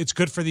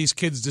good for these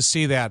kids to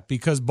see that,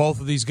 because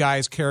both of these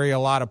guys carry a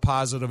lot of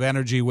positive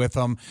energy with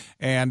them.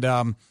 And,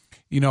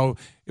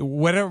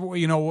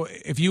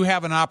 if you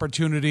have an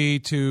opportunity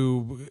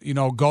to,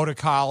 go to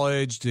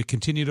college, to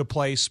continue to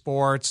play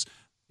sports,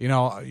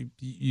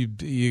 you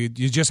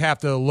just have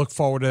to look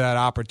forward to that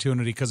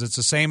opportunity, because it's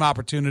the same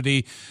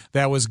opportunity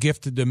that was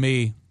gifted to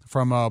me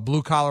from a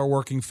blue-collar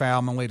working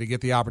family to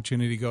get the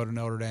opportunity to go to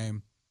Notre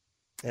Dame.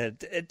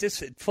 And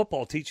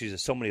football teaches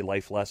us so many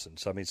life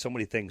lessons. I mean, so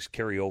many things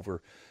carry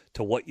over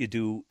to what you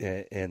do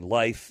in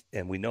life.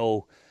 And we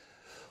know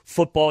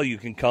football, you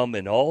can come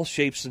in all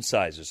shapes and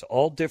sizes,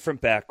 all different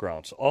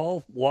backgrounds,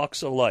 all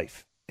walks of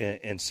life,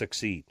 and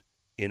succeed.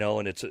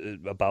 And it's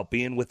about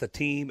being with a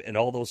team and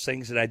all those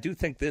things. And I do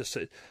think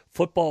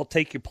football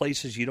take you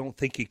places you don't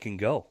think you can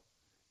go.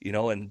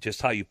 And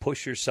just how you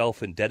push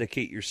yourself and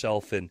dedicate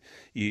yourself, and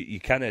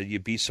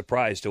you'd be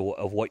surprised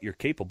of what you're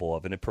capable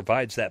of. And it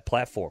provides that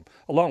platform,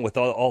 along with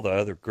all the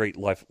other great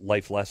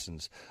life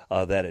lessons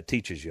that it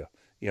teaches you.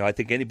 I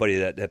think anybody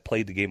that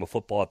played the game of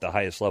football at the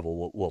highest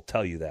level will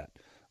tell you that.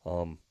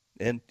 I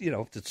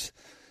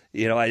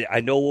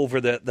know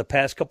over the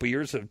past couple of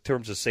years in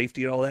terms of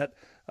safety and all that,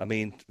 I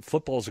mean,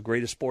 football is the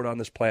greatest sport on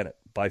this planet,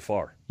 by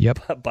far.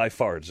 Yep. By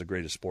far, it's the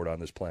greatest sport on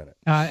this planet.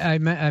 I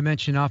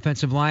mentioned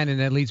offensive line, and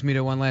that leads me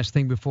to one last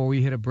thing before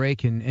we hit a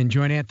break and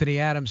join Anthony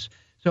Adams.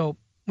 So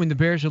when the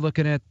Bears are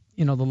looking at,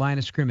 the line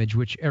of scrimmage,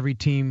 which every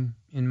team,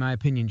 in my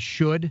opinion,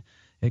 should,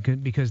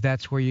 because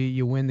that's where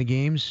you win the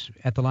games,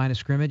 at the line of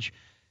scrimmage.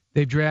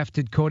 They've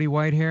drafted Cody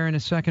Whitehair in the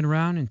second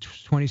round in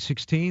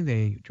 2016.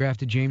 They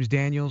drafted James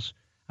Daniels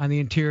on the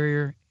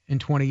interior in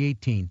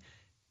 2018.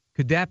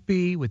 Could that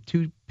be, with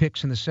 2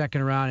 picks in the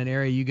second round, an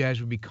area you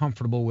guys would be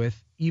comfortable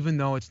with, even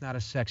though it's not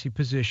a sexy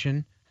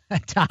position?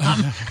 Tom?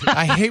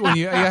 I hate when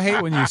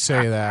you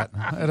say that.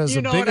 That is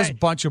the biggest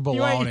bunch of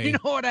baloney. You know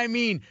what I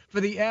mean? For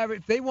the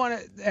average, if they want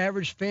an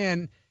average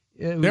fan.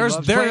 Hang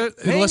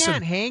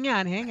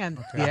on.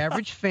 Okay. The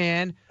average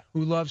fan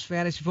who loves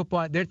fantasy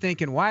football, they're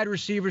thinking wide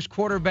receivers,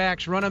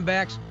 quarterbacks, running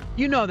backs.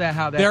 You know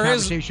how that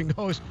conversation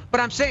goes. But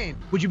I'm saying,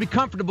 would you be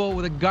comfortable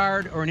with a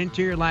guard or an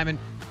interior lineman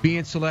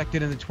being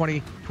selected in the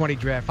 2020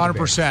 draft?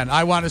 100%.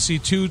 I want to see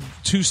two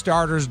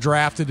starters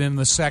drafted in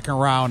the second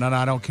round, and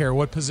I don't care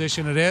what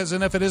position it is.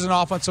 And if it is an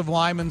offensive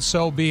lineman,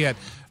 so be it.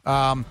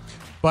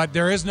 But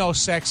there is no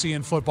sexy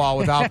in football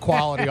without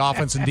quality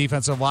offense and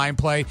defensive line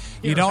play.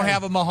 You don't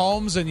have a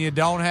Mahomes, and you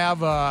don't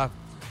have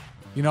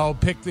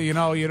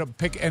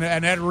pick an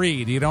Ed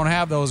Reed. You don't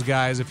have those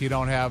guys if you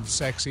don't have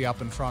sexy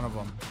up in front of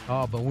them.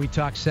 Oh, but when we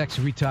talk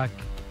sexy, we talk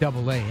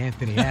double A,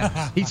 Anthony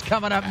Adams. He's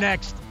coming up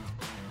next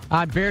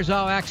on Bears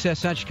All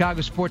Access on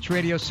Chicago Sports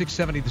Radio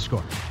 670 The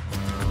Score.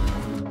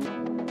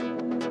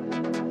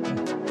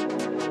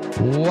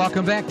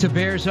 Welcome back to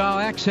Bears All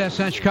Access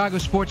on Chicago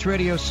Sports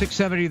Radio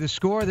 670 The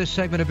Score. This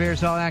segment of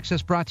Bears All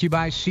Access brought to you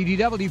by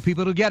CDW.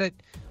 People who get it.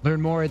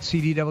 Learn more at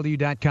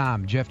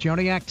CDW.com. Jeff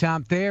Joniak,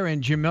 Tom Thayer,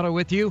 and Jim Miller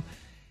with you.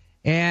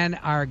 And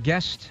our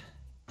guest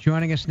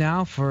joining us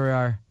now for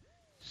our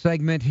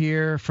segment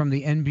here from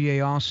the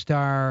NBA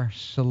All-Star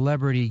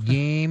Celebrity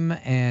Game.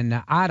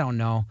 And I don't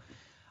know.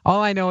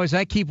 All I know is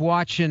I keep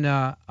watching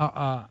a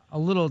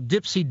little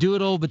dipsy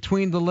doodle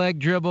between the leg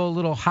dribble, a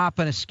little hop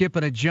and a skip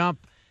and a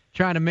jump,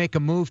 trying to make a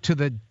move to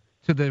the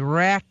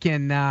rack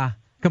and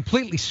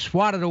completely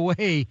swatted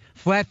away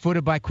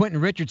flat-footed by Quentin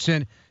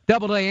Richardson.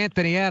 Double A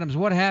Anthony Adams,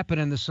 what happened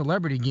in the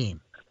Celebrity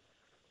Game?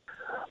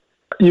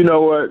 You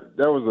know what?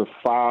 That was a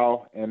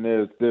foul, and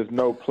there's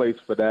no place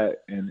for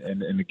that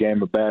in the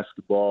game of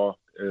basketball.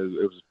 It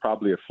was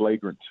probably a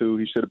flagrant 2.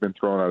 He should have been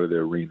thrown out of the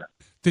arena.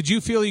 Did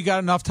you feel you got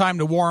enough time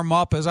to warm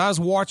up? As I was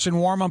watching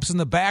warm-ups in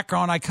the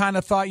background, I kind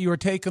of thought you were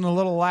taking a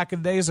little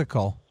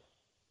lackadaisical.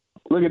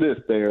 Look at this,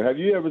 Thayer. Have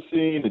you ever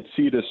seen a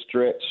cheetah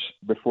stretch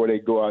before they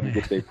go out and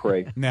get their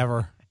prey?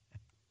 Never.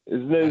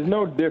 There's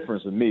no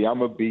difference with me.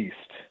 I'm a beast.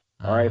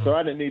 All right, so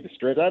I didn't need to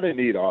stretch. I didn't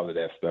need all of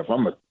that stuff.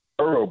 I'm a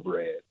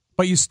thoroughbred.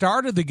 But you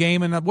started the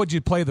game, and would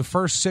you play the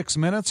first 6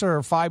 minutes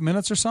or 5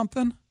 minutes or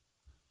something?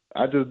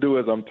 I just do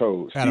as I'm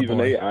told. Stephen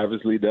A.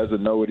 obviously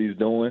doesn't know what he's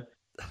doing,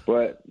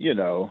 but, you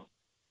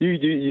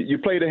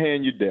play the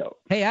hand you dealt.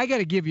 Hey, I got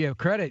to give you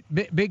credit.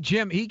 Big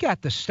Jim, he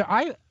got the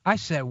start. I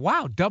said,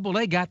 wow, Double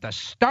A got the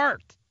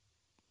start.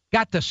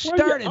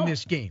 In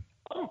this game.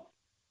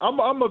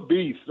 I'm a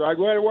beast. Like,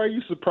 why are you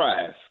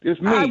surprised?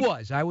 It's me.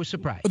 I was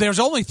surprised. There's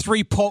only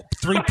three pro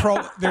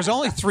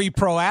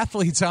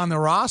athletes on the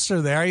roster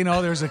there.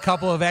 There's a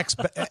couple of ex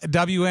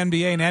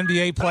WNBA and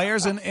NBA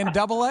players in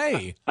Double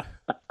A.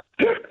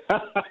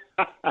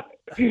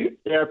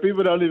 Yeah,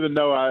 people don't even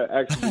know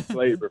I actually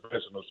played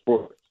professional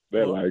sports.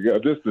 They're like,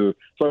 just a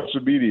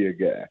social media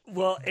guy.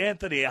 Well,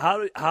 Anthony,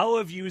 how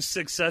have you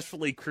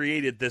successfully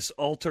created this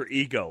alter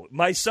ego?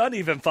 My son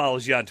even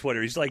follows you on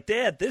Twitter. He's like,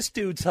 Dad, this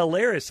dude's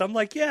hilarious. I'm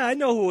like, yeah, I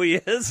know who he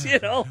is.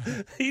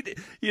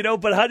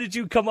 But how did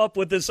you come up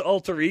with this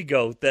alter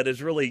ego that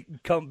has really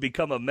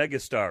become a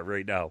megastar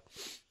right now?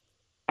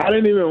 I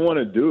didn't even want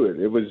to do it.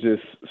 It was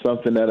just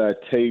something that I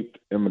taped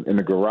in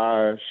the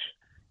garage,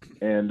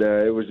 and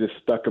it was just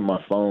stuck in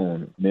my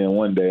phone. And then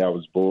one day I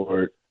was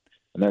bored.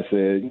 And I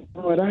said, you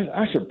know what,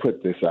 I should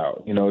put this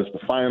out. It's the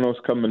finals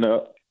coming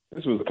up.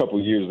 This was a couple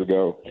of years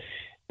ago.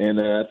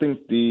 And I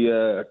think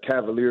the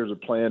Cavaliers are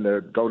playing the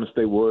Golden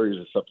State Warriors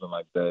or something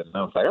like that. And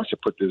I was like, I should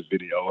put this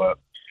video up.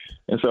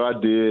 And so I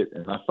did,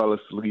 and I fell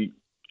asleep.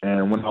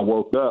 And when I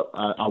woke up,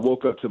 I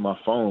woke up to my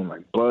phone,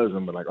 like,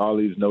 buzzing with, like, all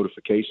these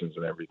notifications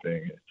and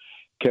everything.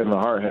 Kevin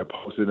Hart had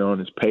posted it on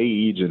his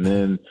page. And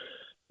then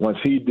once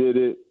he did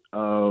it,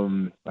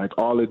 like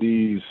all of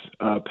these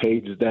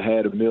pages that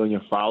had 1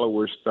 million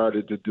followers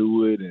started to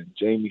do it, and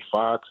Jamie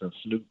Foxx and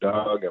Snoop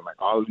Dogg and like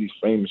all of these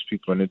famous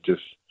people, and it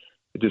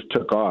just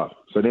took off.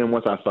 So then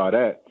once I saw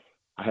that,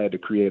 I had to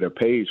create a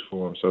page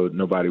for him so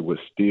nobody would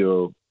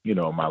steal,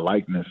 my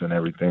likeness and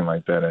everything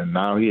like that. And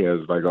now he has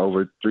like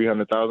over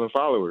 300,000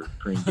 followers.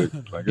 Cream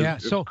Biggins, like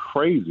it's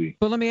crazy.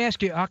 But let me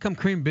ask you, how come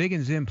Cream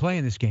Biggins didn't play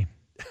in this game?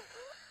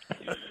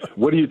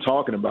 What are you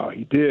talking about?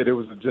 He did. It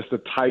was just a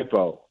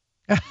typo.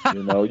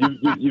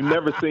 You've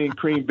never seen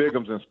Cream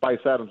Biggins and Spice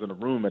Adams in a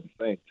room at the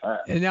same time.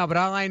 No, but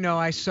all I know,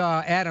 I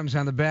saw Adams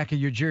on the back of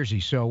your jersey.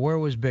 So where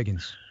was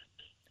Biggins?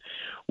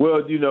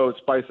 Well,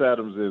 Spice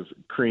Adams is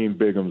Cream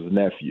Biggins'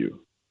 nephew.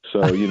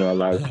 So, a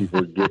lot of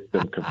people get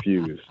them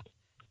confused.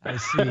 I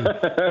see.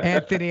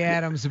 Anthony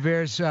Adams, the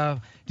Bears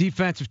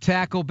defensive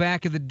tackle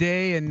back of the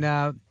day, and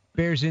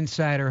Bears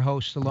Insider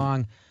host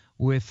along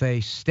with a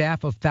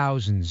staff of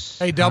thousands.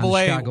 Hey, on Double the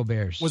A, Chicago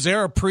Bears. was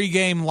there a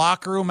pregame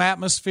locker room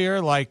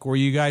atmosphere? Like, were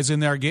you guys in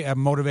there getting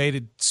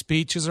motivated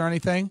speeches or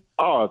anything?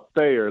 Oh,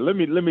 Thayer, let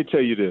me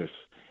tell you this.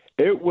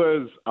 It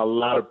was a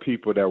lot of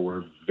people that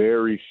were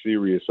very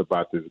serious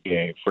about this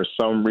game. For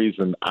some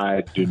reason,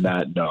 I do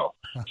not know.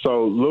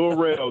 So Lil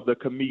Rel, the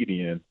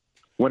comedian,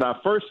 when I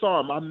first saw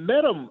him, I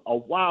met him a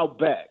while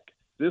back.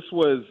 This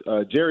was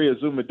Jerry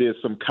Azuma did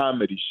some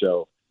comedy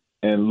show,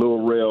 and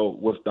Lil Rel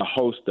was the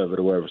host of it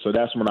or whatever. So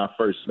that's when I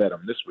first met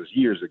him. This was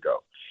years ago.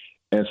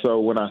 And so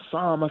when I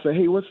saw him, I said,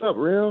 "Hey, what's up,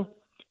 Rel?"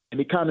 And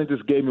he kind of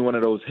just gave me one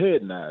of those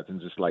head nods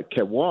and just, like,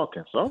 kept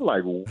walking. So I'm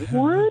like,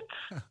 what?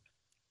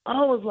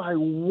 I was like,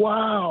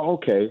 wow,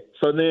 okay.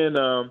 So then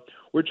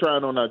we're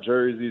trying on our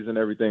jerseys and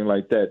everything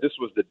like that. This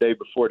was the day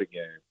before the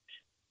game.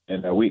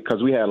 And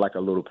because we had, like, a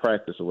little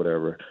practice or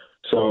whatever.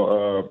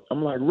 So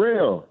I'm like,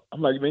 Rel,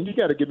 I'm like, man, you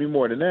got to give me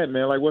more than that,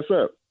 man. Like, what's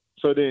up?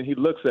 So then he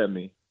looks at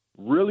me,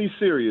 really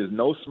serious,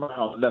 no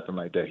smile, nothing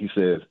like that. He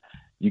says,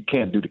 "You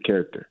can't do the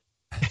character.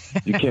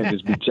 You can't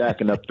just be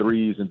jacking up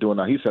threes and doing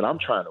that." He said, "I'm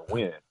trying to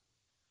win."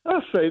 I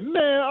say,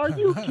 man, are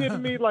you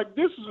kidding me? Like,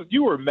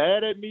 you were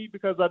mad at me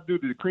because I do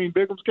the Cream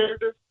Bigham's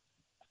character?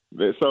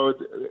 So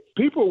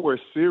people were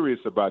serious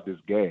about this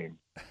game.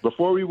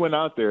 Before we went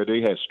out there,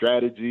 they had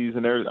strategies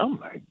and everything. I'm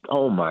like,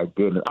 oh, my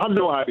goodness. I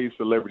know how these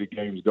celebrity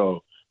games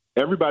go.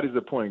 Everybody's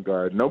a point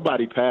guard.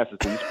 Nobody passes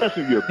to you,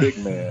 especially if you're a big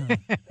man.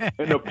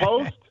 In the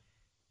post,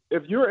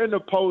 if you're in the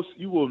post,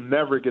 you will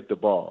never get the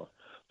ball.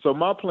 So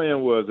my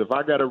plan was if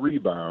I got a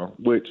rebound,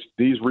 which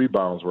these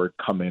rebounds were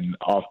coming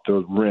off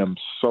the rim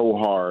so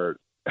hard,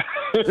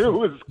 it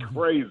was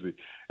crazy.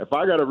 If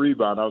I got a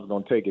rebound, I was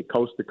going to take it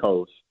coast to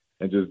coast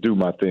and just do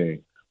my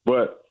thing.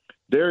 But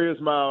Darius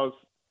Miles,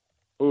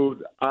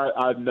 who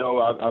I know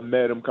I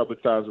met him a couple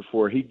of times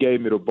before, he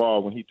gave me the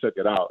ball when he took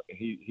it out.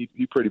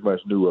 He pretty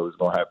much knew what was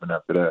going to happen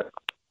after that.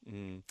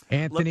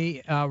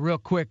 Anthony, real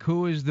quick,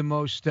 who is the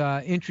most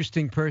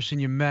interesting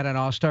person you met on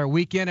All-Star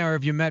Weekend, or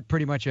have you met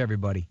pretty much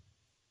everybody?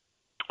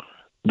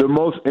 The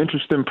most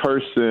interesting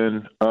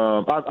person,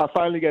 I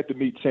finally got to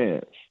meet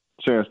Chance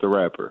the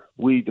Rapper.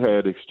 We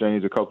had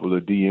exchanged a couple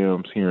of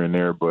DMs here and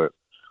there, but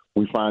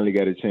we finally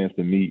got a chance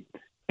to meet,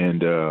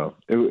 and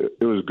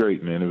it was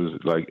great, man. It was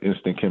like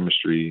instant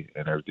chemistry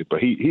and everything. But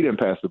he didn't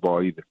pass the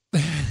ball either.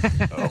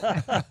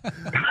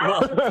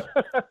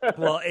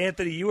 Well,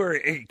 Anthony, you were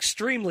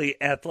extremely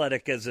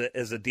athletic as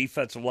a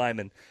defensive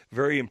lineman.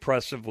 Very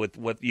impressive with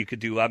what you could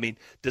do. I mean,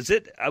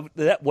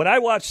 when I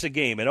watched the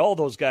game, and all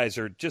those guys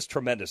are just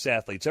tremendous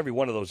athletes, every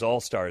one of those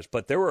all-stars,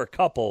 but there were a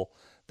couple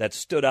that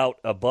stood out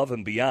above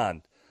and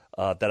beyond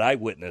that I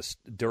witnessed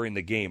during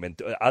the game. And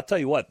I'll tell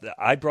you what,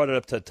 I brought it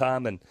up to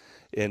Tom and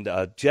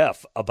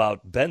Jeff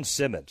about Ben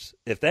Simmons.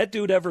 If that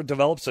dude ever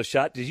develops a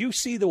shot, did you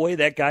see the way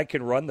that guy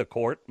can run the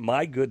court?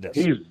 My goodness.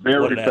 He's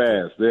very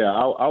fast. Yeah,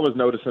 I was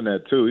noticing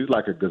that too. He's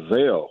like a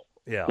gazelle.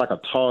 Yeah. Like a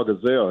tall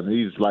gazelle. And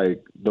he's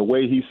like, the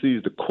way he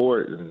sees the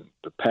court and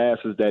the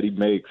passes that he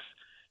makes,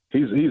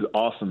 he's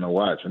awesome to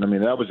watch. And I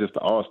mean, that was just the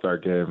All-Star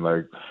game.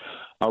 Like,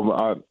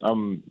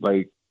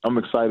 I'm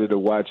excited to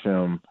watch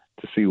him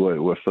to see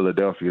what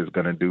Philadelphia is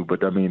going to do.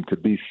 But I mean, to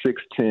be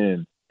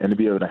 6'10", and to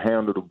be able to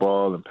handle the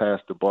ball and pass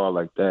the ball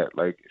like that,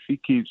 like if he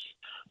keeps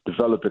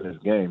developing his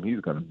game, he's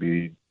going to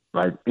be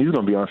unstoppable. He's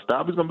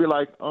going to be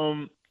like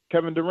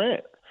Kevin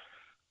Durant.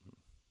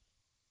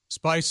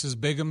 Spice's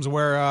Bigham's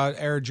wear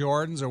Air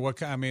Jordans or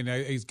what? I mean,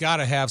 he's got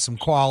to have some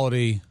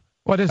quality.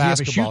 Well, does he have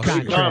a basketball shoe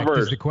contract?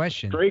 Converse. Is the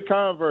question. Straight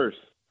Converse,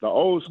 the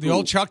old school. The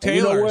old Chuck And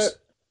you know Taylors.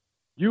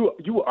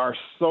 what? You are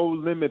so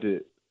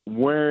limited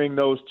wearing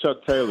those Chuck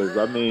Taylors.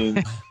 I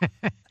mean.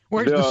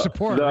 Where's the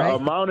support, the right?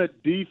 amount of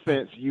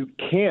defense you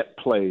can't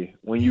play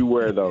when you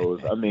wear those.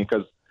 I mean,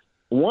 because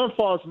one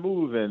false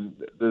move and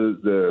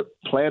the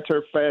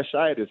plantar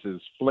fasciitis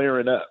is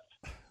flaring up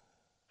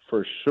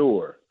for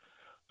sure.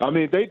 I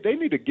mean, they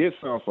need to get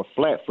some for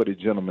flat-footed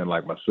gentlemen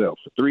like myself.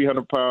 For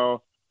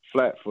 300-pound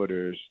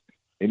flat-footers,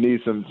 it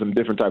needs some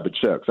different type of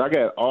chucks. I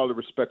got all the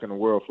respect in the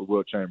world for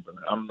Will Chamberlain.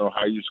 I don't know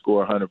how you score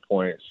 100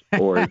 points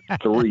or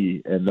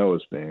 3 in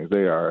those things.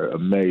 They are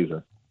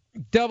amazing.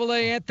 Double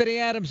A Anthony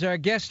Adams, our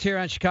guest here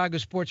on Chicago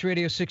Sports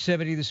Radio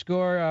 670 The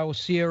Score. We'll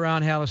see you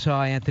around Hallis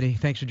Hall, Anthony.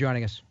 Thanks for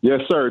joining us.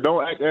 Yes, sir.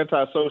 Don't act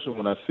antisocial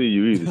when I see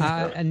you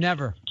either.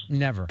 Never.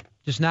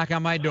 Just knock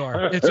on my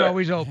door. It's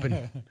always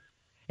open.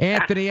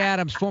 Anthony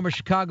Adams, former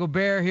Chicago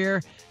Bear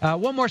here.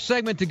 One more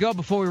segment to go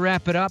before we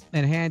wrap it up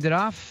and hand it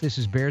off. This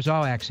is Bears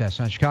All Access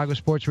on Chicago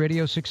Sports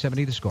Radio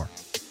 670 The Score.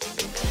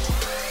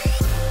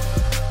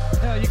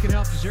 You can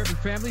help deserving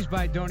families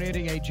by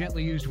donating a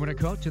gently used winter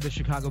coat to the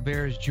Chicago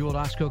Bears Jeweled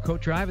Osco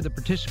Coat Drive at the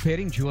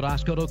participating Jeweled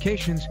Osco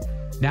locations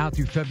now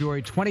through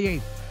February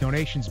 28th.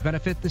 Donations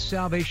benefit the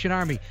Salvation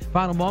Army.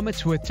 Final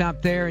moments with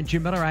Thayer and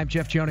Jim Miller. I'm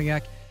Jeff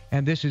Joniak,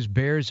 and this is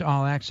Bears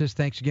All Access.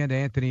 Thanks again to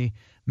Anthony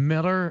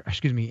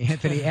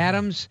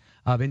Adams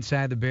of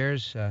Inside the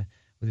Bears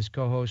with his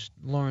co-host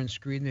Lauren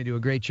Screeden. They do a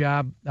great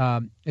job.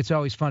 It's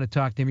always fun to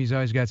talk to him. He's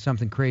always got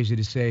something crazy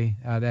to say,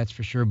 that's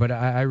for sure. But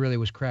I really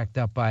was cracked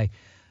up by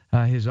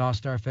his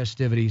All-Star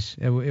festivities.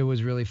 It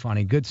was really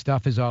funny. Good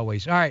stuff as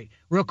always. All right,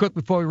 real quick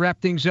before we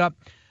wrap things up,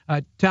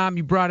 Tom,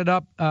 you brought it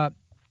up.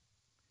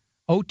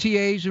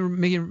 OTAs, or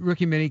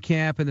rookie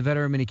minicamp, and the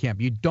veteran minicamp.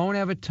 You don't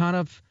have a ton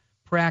of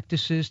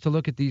practices to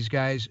look at these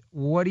guys.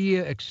 What do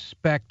you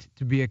expect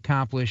to be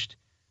accomplished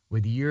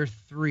with year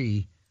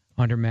 3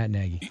 under Matt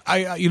Nagy?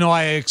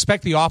 I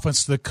expect the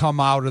offense to come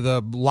out of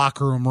the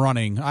locker room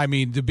running. I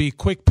mean, to be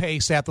quick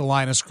paced at the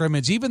line of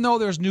scrimmage, even though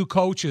there's new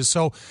coaches.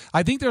 So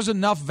I think there's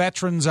enough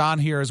veterans on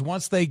here as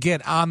once they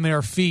get on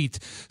their feet,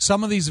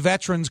 some of these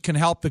veterans can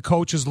help the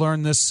coaches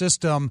learn this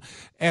system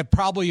at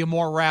probably a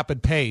more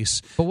rapid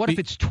pace. But what if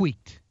it's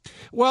tweaked?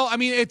 Well, I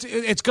mean,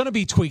 it's going to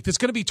be tweaked. It's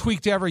going to be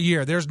tweaked every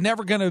year. There's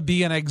never going to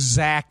be an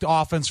exact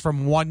offense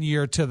from one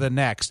year to the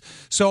next.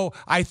 So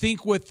I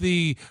think with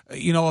the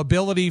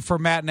ability for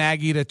Matt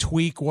Nagy to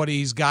tweak what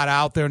he's got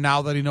out there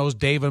now that he knows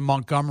David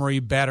Montgomery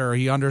better,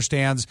 he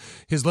understands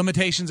his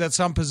limitations at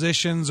some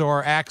positions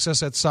or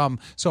access at some.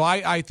 So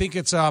I think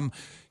it's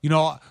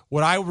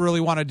what I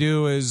really want to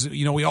do is,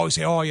 we always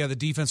say, oh yeah, the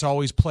defense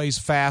always plays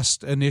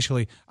fast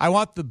initially. I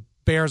want the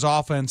Bears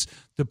offense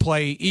to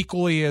play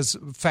equally as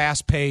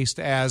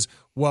fast-paced as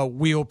what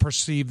we'll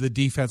perceive the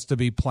defense to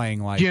be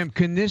playing like. Jim,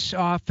 can this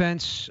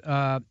offense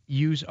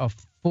use a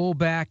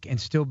fullback and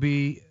still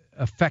be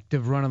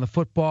effective running the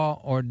football,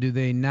 or do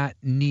they not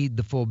need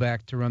the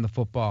fullback to run the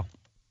football?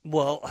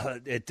 Well,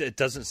 it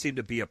doesn't seem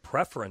to be a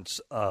preference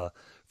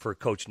for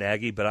Coach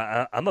Nagy,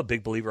 but I'm a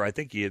big believer. I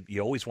think you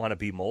always want to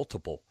be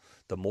multiple.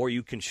 The more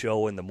you can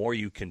show and the more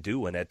you can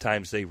do, and at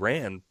times they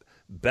ran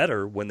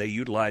better when they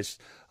utilized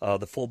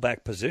the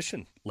fullback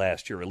position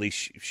last year, at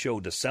least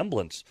showed a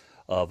semblance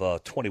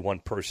of 21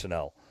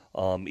 personnel.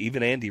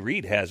 Even Andy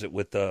Reid has it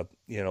with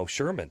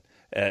Sherman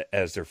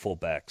as their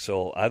fullback.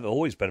 So I've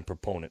always been a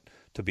proponent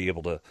to be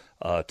able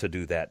to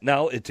do that.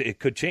 Now it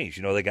could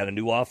change. They got a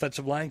new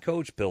offensive line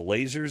coach. Bill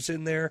Lazor's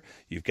in there.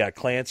 You've got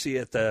Clancy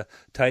at the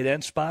tight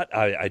end spot.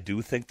 I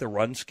do think the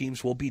run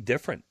schemes will be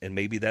different, and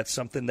maybe that's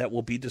something that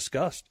will be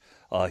discussed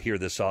here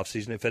this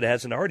offseason if it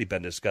hasn't already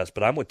been discussed.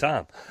 But I'm with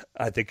Tom.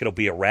 I think it'll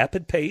be a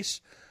rapid pace.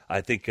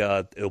 I think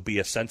it'll be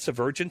a sense of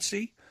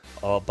urgency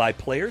by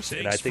players,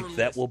 and I think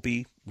that will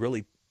be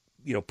really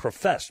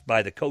professed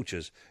by the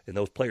coaches, and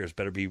those players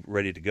better be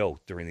ready to go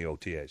during the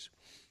OTAs.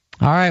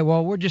 All right,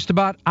 well, we're just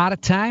about out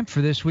of time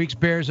for this week's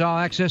Bears All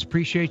Access.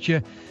 Appreciate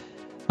you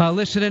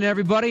listening,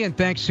 everybody, and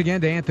thanks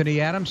again to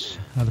Anthony Adams,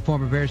 the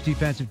former Bears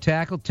defensive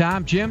tackle.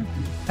 Tom, Jim,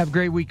 have a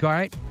great week, all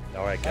right?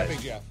 All right,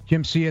 guys.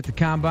 Jim, see you at the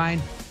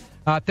Combine.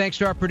 Thanks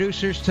to our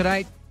producers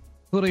tonight,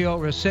 Julio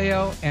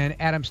Roseo and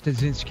Adam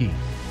Stadzinski.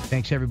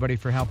 Thanks, everybody,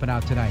 for helping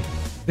out tonight.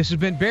 This has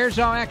been Bears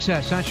All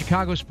Access on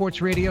Chicago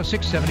Sports Radio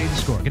 670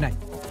 The Score. Good night.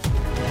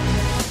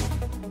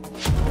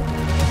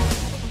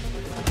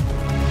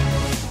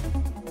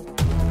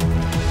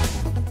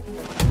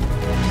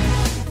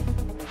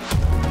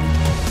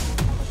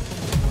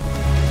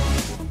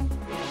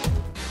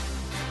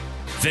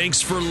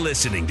 Thanks for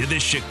listening to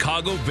this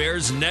Chicago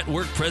Bears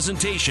Network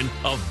presentation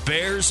of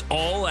Bears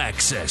All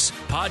Access.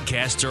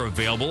 Podcasts are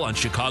available on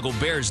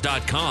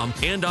chicagobears.com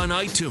and on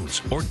iTunes,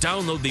 or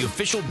download the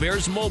official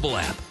Bears mobile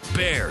app.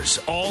 Bears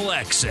All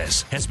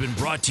Access has been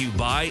brought to you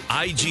by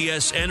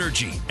IGS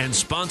Energy and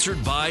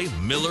sponsored by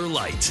Miller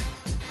Lite.